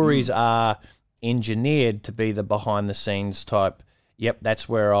 Stories are engineered to be the behind the scenes type. Yep, that's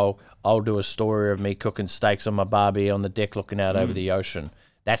where I'll do a story of me cooking steaks on my barbie on the deck looking out over the ocean.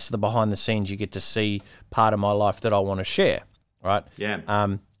 That's the behind the scenes. You get to see part of my life that I want to share, right? Yeah.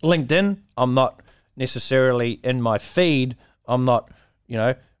 LinkedIn, I'm not necessarily in my feed. I'm not,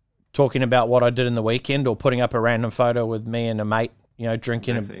 talking about what I did in the weekend or putting up a random photo with me and a mate,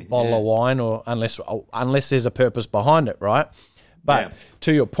 drinking a bottle of wine, or unless there's a purpose behind it, right? But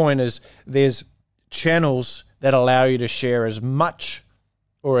to your point is there's channels that allow you to share as much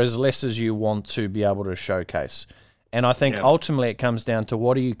or as less as you want to be able to showcase. And I think ultimately it comes down to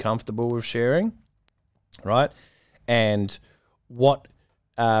what are you comfortable with sharing, right? And what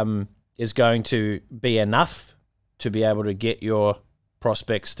is going to be enough to be able to get your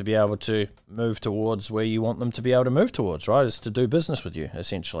prospects to be able to move towards where you want them to be able to move towards, right? Is to do business with you,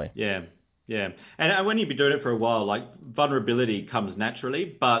 essentially. Yeah. Yeah. And when you've been doing it for a while, like vulnerability comes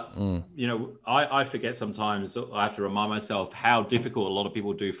naturally, but you know, I forget sometimes. I have to remind myself how difficult a lot of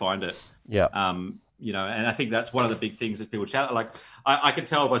people do find it. Yeah. You know, and I think that's one of the big things that people chat. Like I can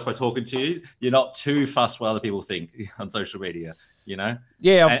tell by talking to you, you're not too fussed what other people think on social media, you know?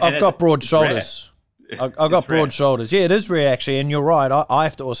 Yeah, I've got broad shoulders. I've got broad shoulders. Yeah, it is rare, actually. And you're right. I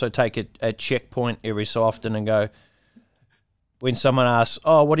have to also take a checkpoint every so often and go, when someone asks,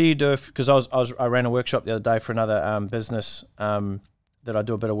 oh, what do you do? Because I ran a workshop the other day for another business that I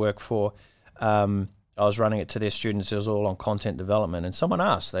do a bit of work for. I was running it to their students. It was all on content development. And someone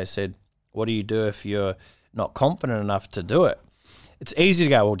asked, they said, what do you do if you're not confident enough to do it? It's easy to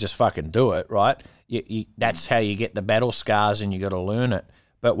go, well, just fucking do it, right? That's how you get the battle scars, and you got to learn it.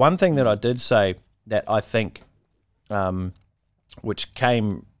 But one thing that I did say that I think, which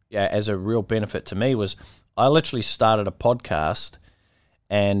came as a real benefit to me, was I literally started a podcast,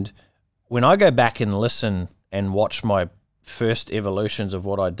 and when I go back and listen and watch my first evolutions of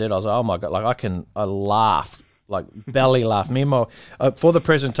what I did, I was like, oh my God, like I laugh, like belly laugh. Me and my, for the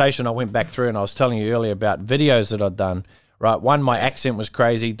presentation, I went back through and I was telling you earlier about videos that I'd done, right? One, my accent was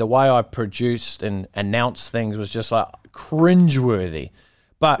crazy. The way I produced and announced things was just like cringeworthy.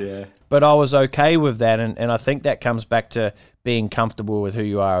 But I was okay with that, and I think that comes back to being comfortable with who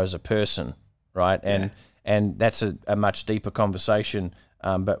you are as a person, right? And that's a much deeper conversation,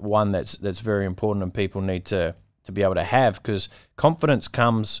 but one that's very important, and people need to be able to have, because confidence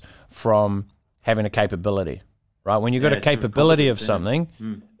comes from having a capability, right? When you've got a capability of something,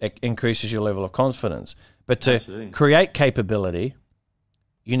 it increases your level of confidence. But to create capability,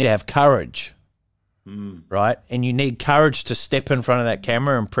 you need to have courage. Right? And you need courage to step in front of that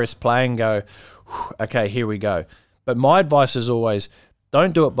camera and press play and go, okay, here we go. But my advice is always,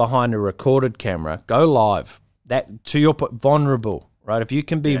 don't do it behind a recorded camera. Go live. That, to your point, vulnerable, right? If you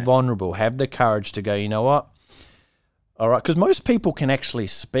can be vulnerable, have the courage to go, you know what? All right, because most people can actually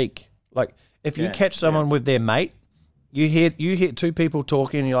speak. Like, if you catch someone with their mate, you hear two people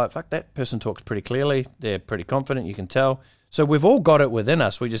talking, and you're like, fuck, that person talks pretty clearly. They're pretty confident, you can tell. So we've all got it within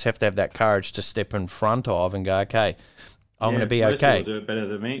us. We just have to have that courage to step in front of and go, okay, I'm going to be okay. Most people do it better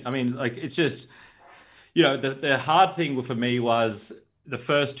than me. I mean, like, it's just, you know, the hard thing for me was the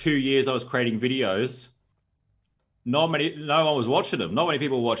first 2 years I was creating videos, no one was watching them. Not many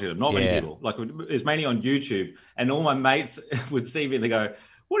people were watching them. Not many people. Like, it was mainly on YouTube. And all my mates would see me and they go,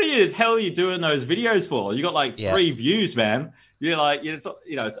 what the hell are you doing those videos for? You got like 3 views, man. You're like, it's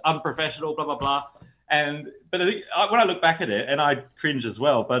unprofessional, blah, blah, blah. But when I look back at it, and I cringe as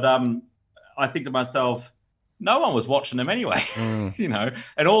well, but I think to myself, no one was watching them anyway, you know,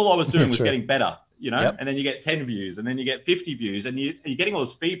 and all I was doing was getting better, you know, and then you get 10 views, and then you get 50 views, and you're getting all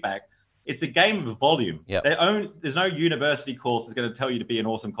this feedback. It's a game of volume. There's no university course that's going to tell you to be an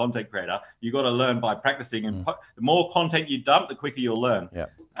awesome content creator. You got to learn by practicing, and the more content you dump, the quicker you'll learn.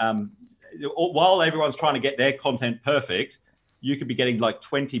 While everyone's trying to get their content perfect, you could be getting like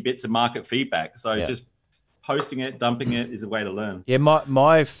 20 bits of market feedback. So just posting it, dumping it is a way to learn. Yeah,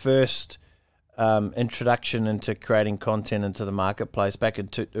 my first introduction into creating content into the marketplace back in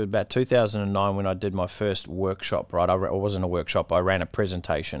about 2009, when I did my first workshop, right? It wasn't a workshop, I ran a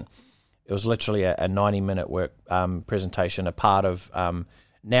presentation. It was literally a 90-minute presentation, a part of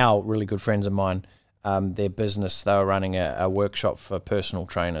now really good friends of mine, their business. They were running a workshop for personal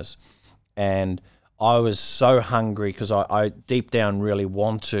trainers. And I was so hungry, because I deep down really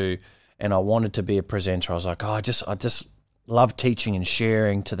want to, and I wanted to be a presenter. I was like, oh, I just love teaching and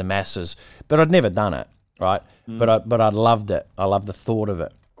sharing to the masses, but I'd never done it, right? But I loved it. I loved the thought of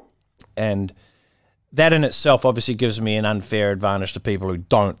it, and that in itself obviously gives me an unfair advantage to people who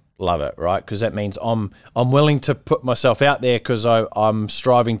don't love it, right? Because that means I'm willing to put myself out there, because I'm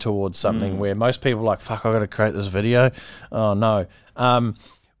striving towards something where most people are like, fuck, I got to create this video. Oh no,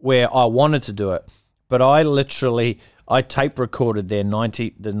 where I wanted to do it. But I tape recorded the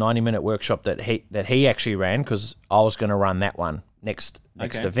 90-minute workshop that he actually ran, because I was going to run that one next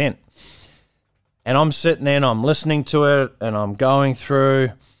event. And I'm sitting there and I'm listening to it, and I'm going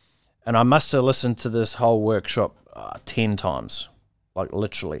through, and I must have listened to this whole workshop 10 times, like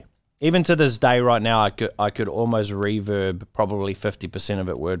literally. Even to this day right now, I could almost reverb probably 50% of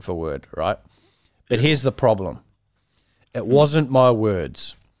it word for word, right? But here's the problem. It wasn't my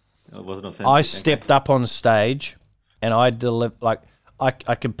words. It wasn't authentic. I stepped up on stage, and I delivered, like, I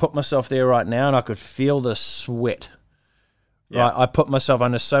could put myself there right now, and I could feel the sweat Right, I put myself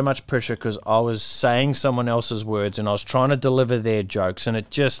under so much pressure because I was saying someone else's words and I was trying to deliver their jokes and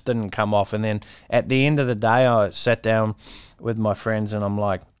it just didn't come off. And then at the end of the day, I sat down with my friends and I'm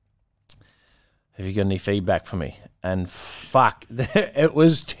like, have you got any feedback for me? And fuck, it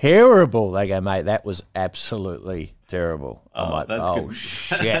was terrible. They go, mate, that was absolutely terrible. I'm like, that's good.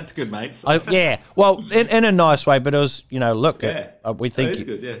 Shit. That's good, mates. Yeah, well, in a nice way, but it was, look, we think, that is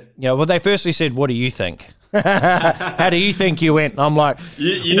good, well, they firstly said, what do you think? How do you think you went? And I'm like,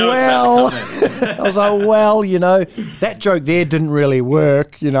 well, I was like, well, that joke there didn't really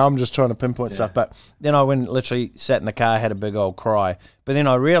work. I'm just trying to pinpoint stuff. But then I went, literally sat in the car, had a big old cry. But then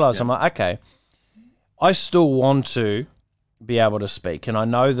I realized, I'm like, okay, I still want to be able to speak. And I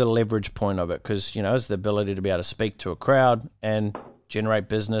know the leverage point of it because, it's the ability to be able to speak to a crowd and generate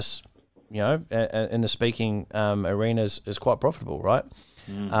business, in the speaking arena is quite profitable, right?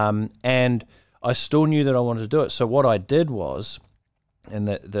 And I still knew that I wanted to do it. So what I did was, and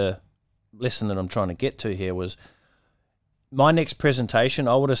the lesson that I'm trying to get to here was, my next presentation,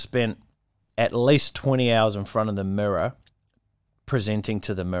 I would have spent at least 20 hours in front of the mirror, presenting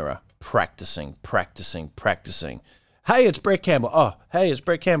to the mirror, practicing. Hey, it's Brett Campbell. Oh, hey, it's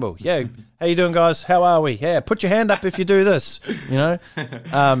Brett Campbell. Yeah, how you doing, guys? How are we? Yeah, put your hand up if you do this.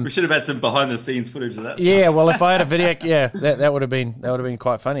 We should have had some behind-the-scenes footage of that. Yeah, well, if I had a video, that would have been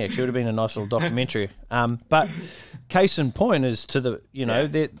quite funny. Actually, it would have been a nice little documentary. But case in point is to the,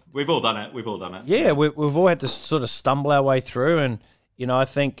 that we've all done it. We've all done it. Yeah, we've all had to sort of stumble our way through, and I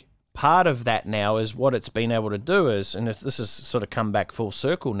think part of that now is what it's been able to do is, and if this has sort of come back full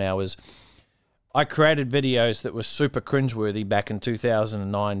circle now, is I created videos that were super cringeworthy back in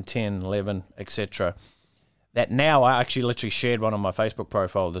 2009, 10, 11, etc. That now I actually literally shared one on my Facebook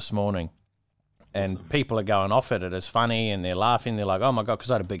profile this morning, and people are going off at it. It's funny, and they're laughing. They're like, "Oh my god,"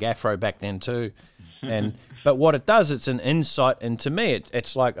 because I had a big afro back then too. But what it does, it's an insight into me.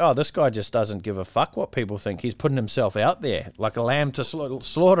 It's like, oh, this guy just doesn't give a fuck what people think. He's putting himself out there like a lamb to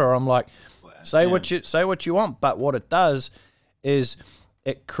slaughter. I'm like, say what you want, but what it does is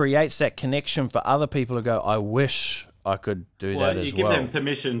it creates that connection for other people to go, I wish I could do that as well. You give them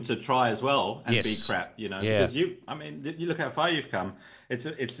permission to try as well and be crap, because you look how far you've come.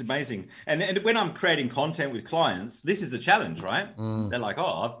 It's amazing. And when I'm creating content with clients, this is the challenge, right? They're like,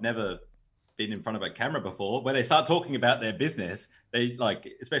 oh, I've never been in front of a camera before. When they start talking about their business, they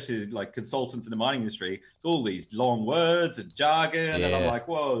especially consultants in the mining industry, it's all these long words and jargon. And I'm like,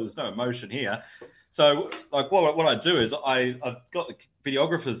 whoa, there's no emotion here. So what I do is I've got the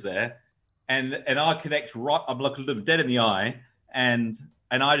videographers there and I connect I'm looking them dead in the eye and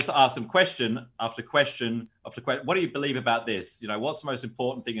I just ask them question after question after question. What do you believe about this? What's the most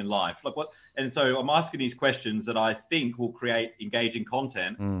important thing in life? And so I'm asking these questions that I think will create engaging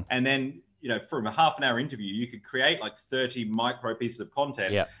content. And then, from a half an hour interview, you could create 30 micro pieces of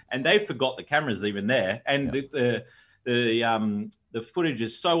content and they forgot the camera's even there. And the footage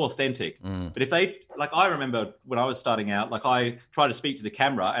is so authentic. But if they I remember when I was starting out, I tried to speak to the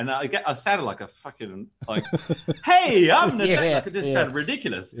camera and I sounded like a fucking hey, I'm Nathanial. It just sounded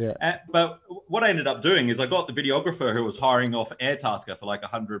ridiculous. But what I ended up doing is I got the videographer who was hiring off Airtasker for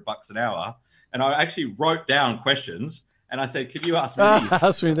 $100 an hour, and I actually wrote down questions and I said, "Could you ask me these?"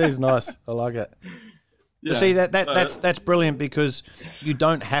 Ask me these. Nice. I like it. See, that's brilliant because you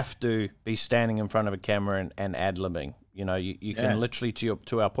don't have to be standing in front of a camera and ad-libbing. You can literally,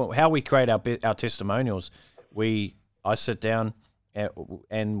 to our point, how we create our testimonials, I sit down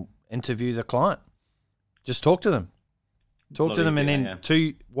and interview the client. Just talk to them. And then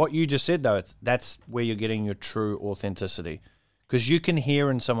to what you just said, though, that's where you're getting your true authenticity. Because you can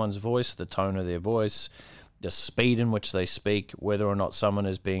hear in someone's voice, the tone of their voice, the speed in which they speak, whether or not someone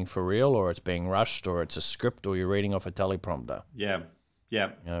is being for real or it's being rushed or it's a script or you're reading off a teleprompter. Yeah. You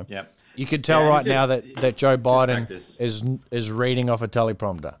can tell right now that Joe Biden is reading off a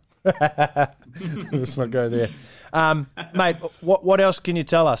teleprompter. Let's not go there. Mate, what else can you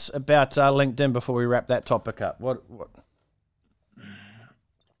tell us about LinkedIn before we wrap that topic up? What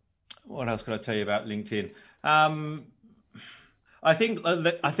else could I tell you about LinkedIn? I think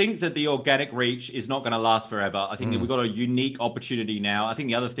that the organic reach is not going to last forever. I think that we've got a unique opportunity now. I think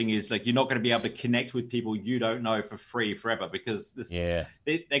the other thing is you're not going to be able to connect with people you don't know for free forever because they're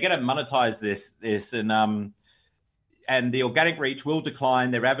going to monetize this and the organic reach will decline.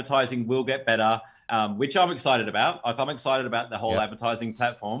 Their advertising will get better, which I'm excited about. I'm excited about the whole advertising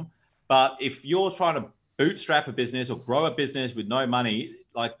platform. But if you're trying to bootstrap a business or grow a business with no money,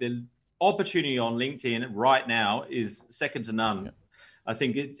 the opportunity on LinkedIn right now is second to none. I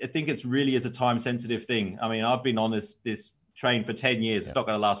think it's really is a time sensitive thing. I mean, I've been on this train for 10 years. It's not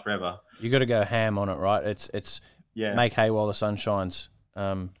going to last forever. You got to go ham on it, right? It's Yeah. make hay while the sun shines.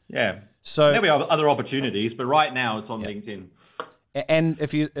 Yeah. So there'll be other opportunities, but right now it's on LinkedIn. And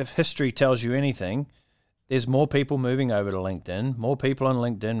if history tells you anything, there's more people moving over to LinkedIn. More people on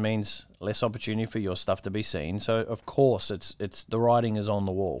LinkedIn means less opportunity for your stuff to be seen. So of course, it's the writing is on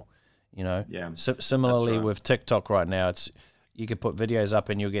the wall. You know. Yeah. Similarly with TikTok right now, you could put videos up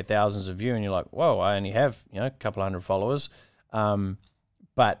and you'll get thousands of views, and you're like, whoa, I only have a couple hundred followers,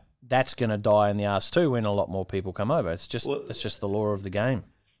 but that's going to die in the ass too when a lot more people come over. It's just the law of the game.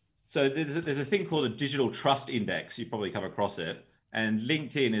 So there's a thing called a digital trust index. You probably come across it. And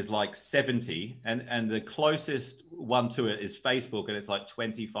LinkedIn is like 70, and the closest one to it is Facebook, and it's like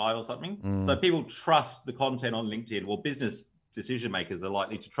 25 or something. So people trust the content on LinkedIn. Well, business decision makers are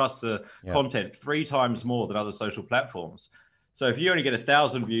likely to trust the content 3 times more than other social platforms. So if you only get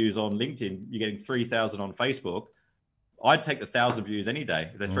 1,000 views on LinkedIn, you're getting 3,000 on Facebook. I'd take the 1,000 views any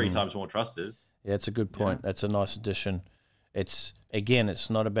day if they're 3 times more trusted. Yeah, it's a good point. Yeah. That's a nice addition. It's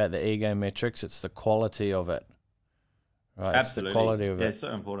not about the ego metrics; it's the quality of it. Right, absolutely, it's the quality of it. Yeah, it's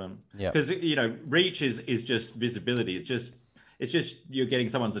so important. Yeah, because reach is just visibility. It's just you're getting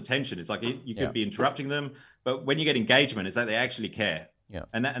someone's attention. It's like you could be interrupting them, but when you get engagement, it's that they actually care. Yeah,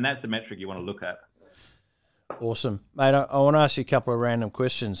 and that's the metric you want to look at. Awesome, mate. I want to ask you a couple of random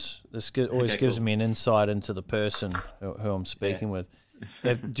questions. This always gives me an insight into the person who I'm speaking with.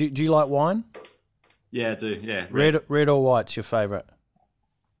 Do you like wine? Yeah, I do. Yeah, red or white's your favorite?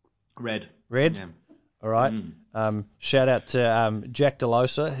 Red. Red. Yeah. All right. Shout out to Jack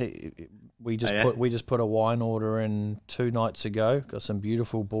DeLosa. We just put a wine order in 2 nights ago. Got some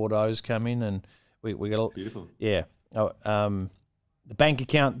beautiful Bordeaux coming, and we got beautiful. Yeah. The bank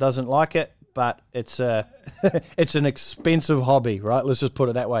account doesn't like it, but it's it's an expensive hobby, right? Let's just put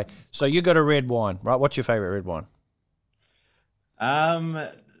it that way. So you got a red wine, right? What's your favorite red wine?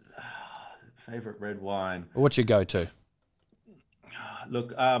 Favorite red wine. What's your go-to?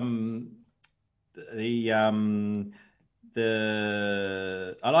 Look, I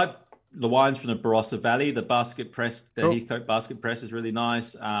like the wines from the Barossa Valley. The basket press, the Heathcote basket press is really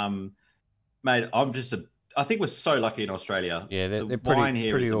nice. Mate, I think we're so lucky in Australia. Yeah, the pretty, wine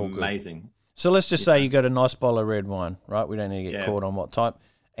here pretty is all amazing. Good. So let's just say you got a nice bottle of red wine, right? We don't need to get caught on what type.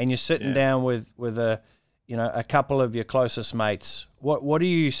 And you're sitting down with a couple of your closest mates. What are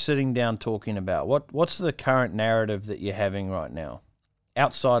you sitting down talking about? What's the current narrative that you're having right now?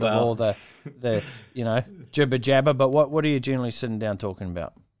 Outside of all the jibber jabber, but what are you generally sitting down talking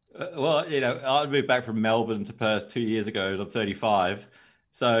about? I moved back from Melbourne to Perth 2 years ago, and I'm 35.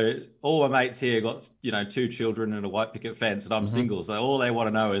 So all my mates here got 2 children and a white picket fence, and I'm single. So all they want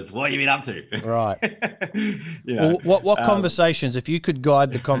to know is what you been up to, right? What conversations? If you could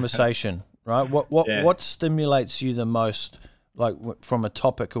guide the conversation, right? What stimulates you the most, like from a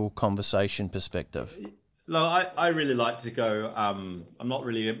topical conversation perspective? No, I really like to go. I'm not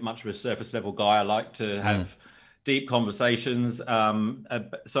really much of a surface level guy. I like to have deep conversations.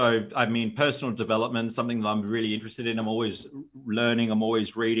 So, I mean, personal development, something that I'm really interested in. I'm always learning. I'm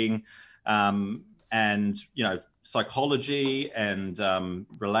always reading, and psychology and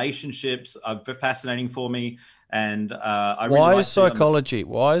relationships are fascinating for me. And why is psychology?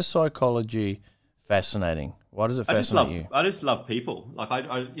 Why is psychology fascinating? Why does it fascinate you? I just love people. Like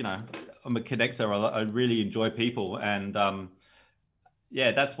I'm a connector. I really enjoy people, and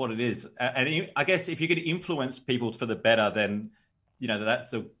that's what it is. And I guess if you could influence people for the better, then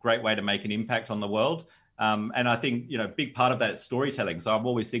that's a great way to make an impact on the world. And I think a big part of that is storytelling. So I'm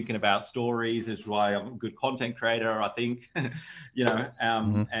always thinking about stories. Is why I'm a good content creator. I think,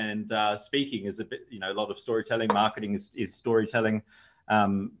 and speaking is a bit. A lot of storytelling. Marketing is storytelling,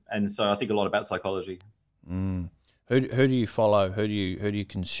 and so I think a lot about psychology. Mm. Who do you follow? Who do you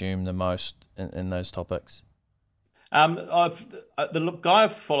consume the most in those topics? The guy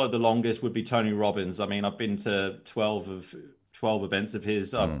I've followed the longest would be Tony Robbins. I mean, I've been to 12 events of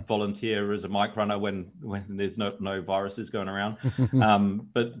his. I volunteer as a mic runner when there's no viruses going around.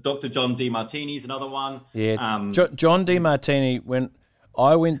 But Dr. John Demartini is another one. Yeah, John Demartini. When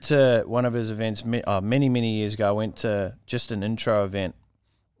I went to one of his events many years ago, I went to just an intro event,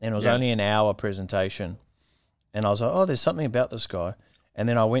 and it was only an hour presentation. And I was like, oh, there's something about this guy. And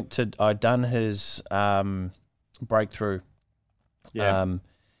then I'd done his breakthrough. Yeah.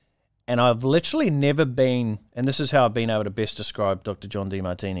 And I've literally never been, and this is how I've been able to best describe Dr. John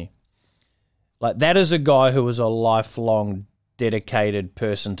Demartini. Like, that is a guy who is a lifelong dedicated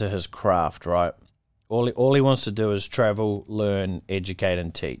person to his craft, right? All he wants to do is travel, learn, educate,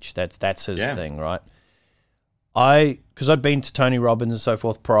 and teach. That's his thing, right? Because I'd been to Tony Robbins and so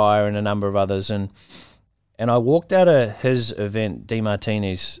forth prior, and a number of others, and I walked out of his event,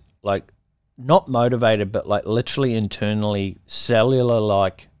 Demartini's, like not motivated, but like literally internally cellular,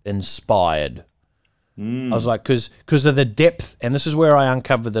 like inspired. I was like, because of the depth, and this is where I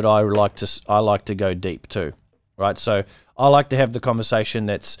uncovered that I like to go deep too, right? So I like to have the conversation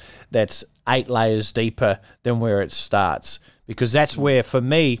that's 8 layers deeper than where it starts, because that's where for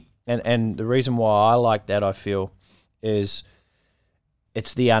me, and the reason why I like that, I feel, is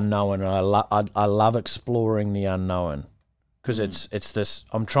it's the unknown, and I love exploring the unknown, because it's this,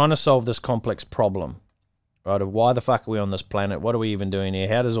 I'm trying to solve this complex problem, right, of why the fuck are we on this planet? What are we even doing here?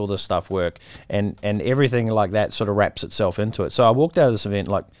 How does all this stuff work? And everything like that sort of wraps itself into it. So I walked out of this event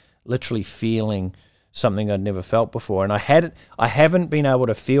like literally feeling something I'd never felt before, and I haven't been able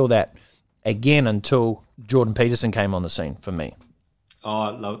to feel that again until Jordan Peterson came on the scene for me. Oh, I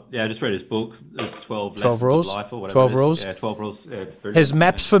love, yeah, I just read his book, 12 12 Lessons Rules? of Life or whatever. 12 it is. Rules? Yeah, 12 Rules. Yeah, His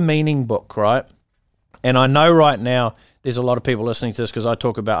Maps for Meaning book, right? And I know right now there's a lot of people listening to this, because I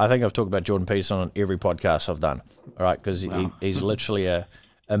think I've talked about Jordan Peterson on every podcast I've done, all right? Because he's literally a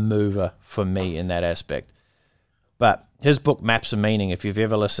mover for me in that aspect. But his book, Maps of Meaning, if you've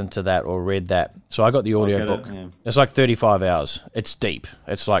ever listened to that or read that, so I got the audio book. It's like 35 hours. It's deep.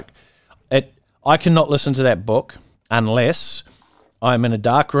 It's like, I cannot listen to that book unless I'm in a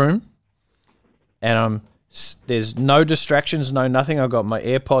dark room and there's no distractions, no nothing. I've got my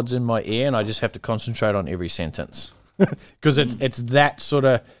AirPods in my ear and I just have to concentrate on every sentence, because it's that sort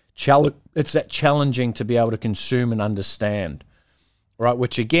of challenging to be able to consume and understand, right?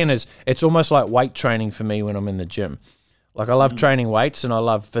 Which again it's almost like weight training for me when I'm in the gym. Like I love training weights and I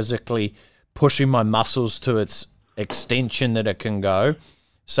love physically pushing my muscles to its extension that it can go.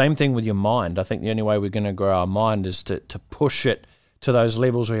 Same thing with your mind. I think the only way we're going to grow our mind is to push it to those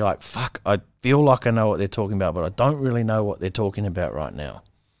levels where you're like, fuck, I feel like I know what they're talking about, but I don't really know what they're talking about right now.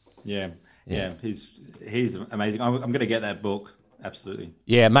 Yeah. He's amazing. I'm going to get that book. Absolutely.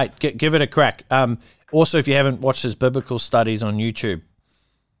 Yeah, mate, give it a crack. Also, if you haven't watched his biblical studies on YouTube.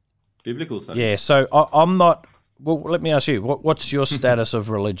 Biblical studies? Yeah, so I'm not, well, let me ask you, what's your status of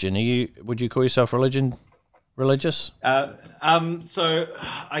religion? Would you call yourself religious? So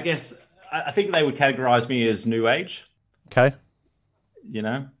I guess I think they would categorize me as New Age. Okay. You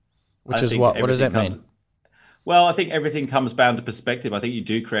know, which is what does that mean? Well, I think everything comes down to perspective. I think you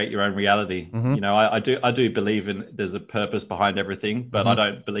do create your own reality. You know, I do believe in there's a purpose behind everything, but I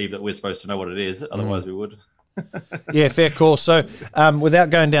don't believe that we're supposed to know what it is. Otherwise we would. Yeah, fair call. So without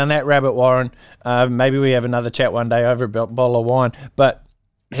going down that rabbit, Warren, maybe we have another chat one day over a bottle of wine, but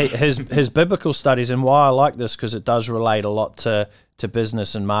his biblical studies, and why I like this, because it does relate a lot to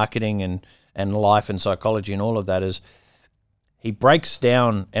business and marketing and life and psychology and all of that, is he breaks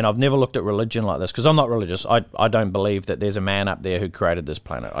down, and I've never looked at religion like this because I'm not religious. I don't believe that there's a man up there who created this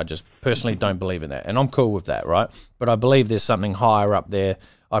planet. I just personally don't believe in that, and I'm cool with that, right? But I believe there's something higher up there.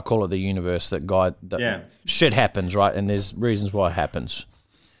 I call it the universe, that God, shit happens, right? And there's reasons why it happens.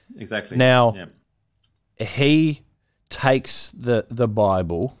 Exactly. Now, he takes the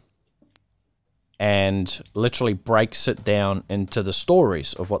Bible and literally breaks it down into the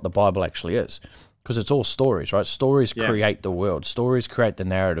stories of what the Bible actually is. Because it's all stories, right? Stories create the world. Stories create the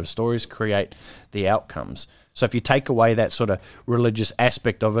narrative. Stories create the outcomes. So if you take away that sort of religious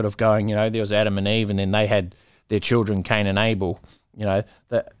aspect of it, of going, you know, there was Adam and Eve, and then they had their children, Cain and Abel, you know,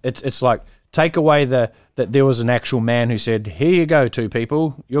 that it's like, take away that there was an actual man who said, here you go, two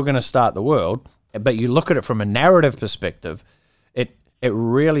people, you're going to start the world. But you look at it from a narrative perspective, it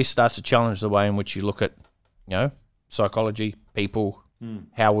really starts to challenge the way in which you look at, you know, psychology, people,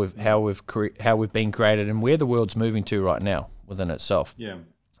 how we've been created, and where the world's moving to right now within itself. Yeah.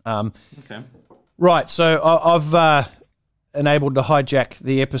 Okay. Right. So I've enabled to hijack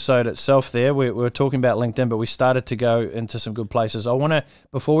the episode itself. There, we were talking about LinkedIn, but we started to go into some good places. I want to,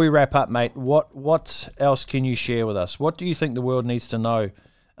 before we wrap up, mate, what else can you share with us? What do you think the world needs to know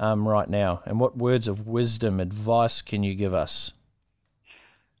right now, and what words of wisdom, advice can you give us?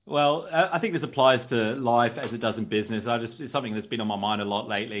 Well, I think this applies to life as it does in business. It's something that's been on my mind a lot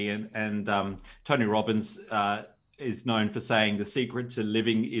lately. And Tony Robbins is known for saying the secret to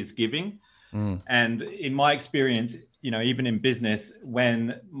living is giving. And in my experience, you know, even in business,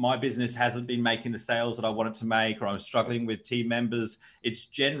 when my business hasn't been making the sales that I want it to make, or I'm struggling with team members, it's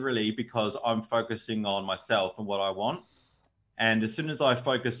generally because I'm focusing on myself and what I want. And as soon as I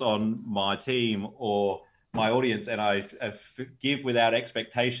focus on my team or my audience, and I give without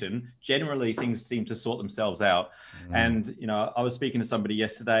expectation, generally things seem to sort themselves out. And, you know, I was speaking to somebody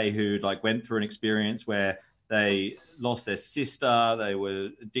yesterday who went through an experience where they lost their sister, they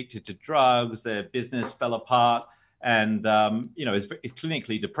were addicted to drugs, their business fell apart, and, you know, is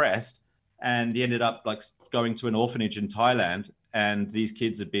clinically depressed. And he ended up going to an orphanage in Thailand. and these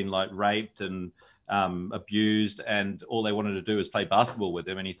kids had been like raped and abused, and all they wanted to do was play basketball with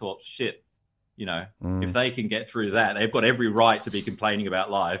him. And he thought, shit, you know, if they can get through that, they've got every right to be complaining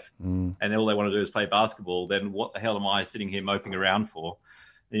about life, and all they want to do is play basketball. Then what the hell am I sitting here moping around for?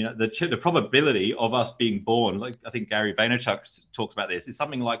 You know, the probability of us being born, like I think Gary Vaynerchuk talks about this, is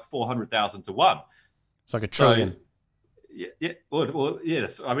something like 400,000 to 1. It's like a trillion. So, well,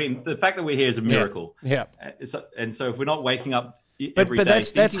 yes. I mean, the fact that we're here is a miracle. Yeah. And so if we're not waking up every day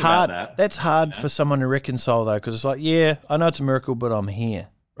that's thinking hard. about that, that's hard for someone to reconcile, though, because it's like, yeah, I know it's a miracle, but I'm here.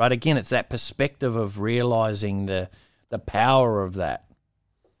 Right? Again, it's that perspective of realizing the power of that.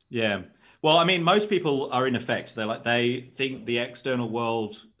 Yeah. Well, I mean, most people are in effect. They think the external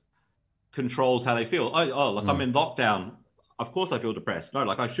world controls how they feel. Look, I'm in lockdown. Of course I feel depressed. No,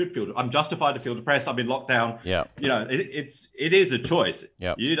 like I should feel. I'm justified to feel depressed. I'm in lockdown. Yeah. You know, it is a choice.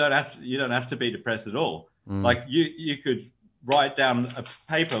 Yeah. You don't have to be depressed at all. Like you could write down a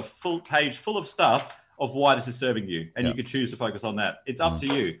page full of stuff of why this is serving you, and you could choose to focus on that. It's up to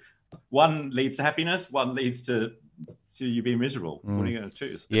you. One leads to happiness. One leads to you being miserable. What are you going to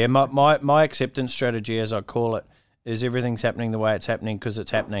choose? Yeah, my acceptance strategy, as I call it, is everything's happening the way it's happening because it's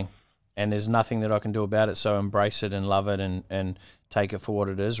happening, and there's nothing that I can do about it. So embrace it and love it and take it for what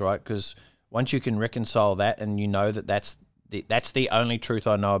it is, right? Because once you can reconcile that, and you know that that's the only truth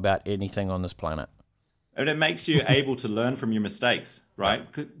I know about anything on this planet. And it makes you able to learn from your mistakes, right?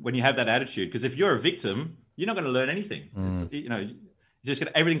 When you have that attitude, because if you're a victim, you're not going to learn anything. You know,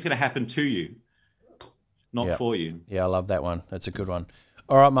 everything's going to happen to you, not for you. Yeah, I love that one. That's a good one.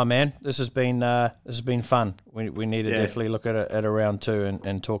 All right, my man. This has been fun. We need to definitely look at it at a round 2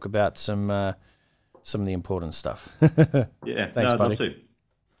 and talk about some of the important stuff. Yeah, thanks, buddy. I'd love to.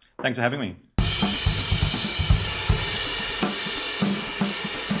 Thanks for having me.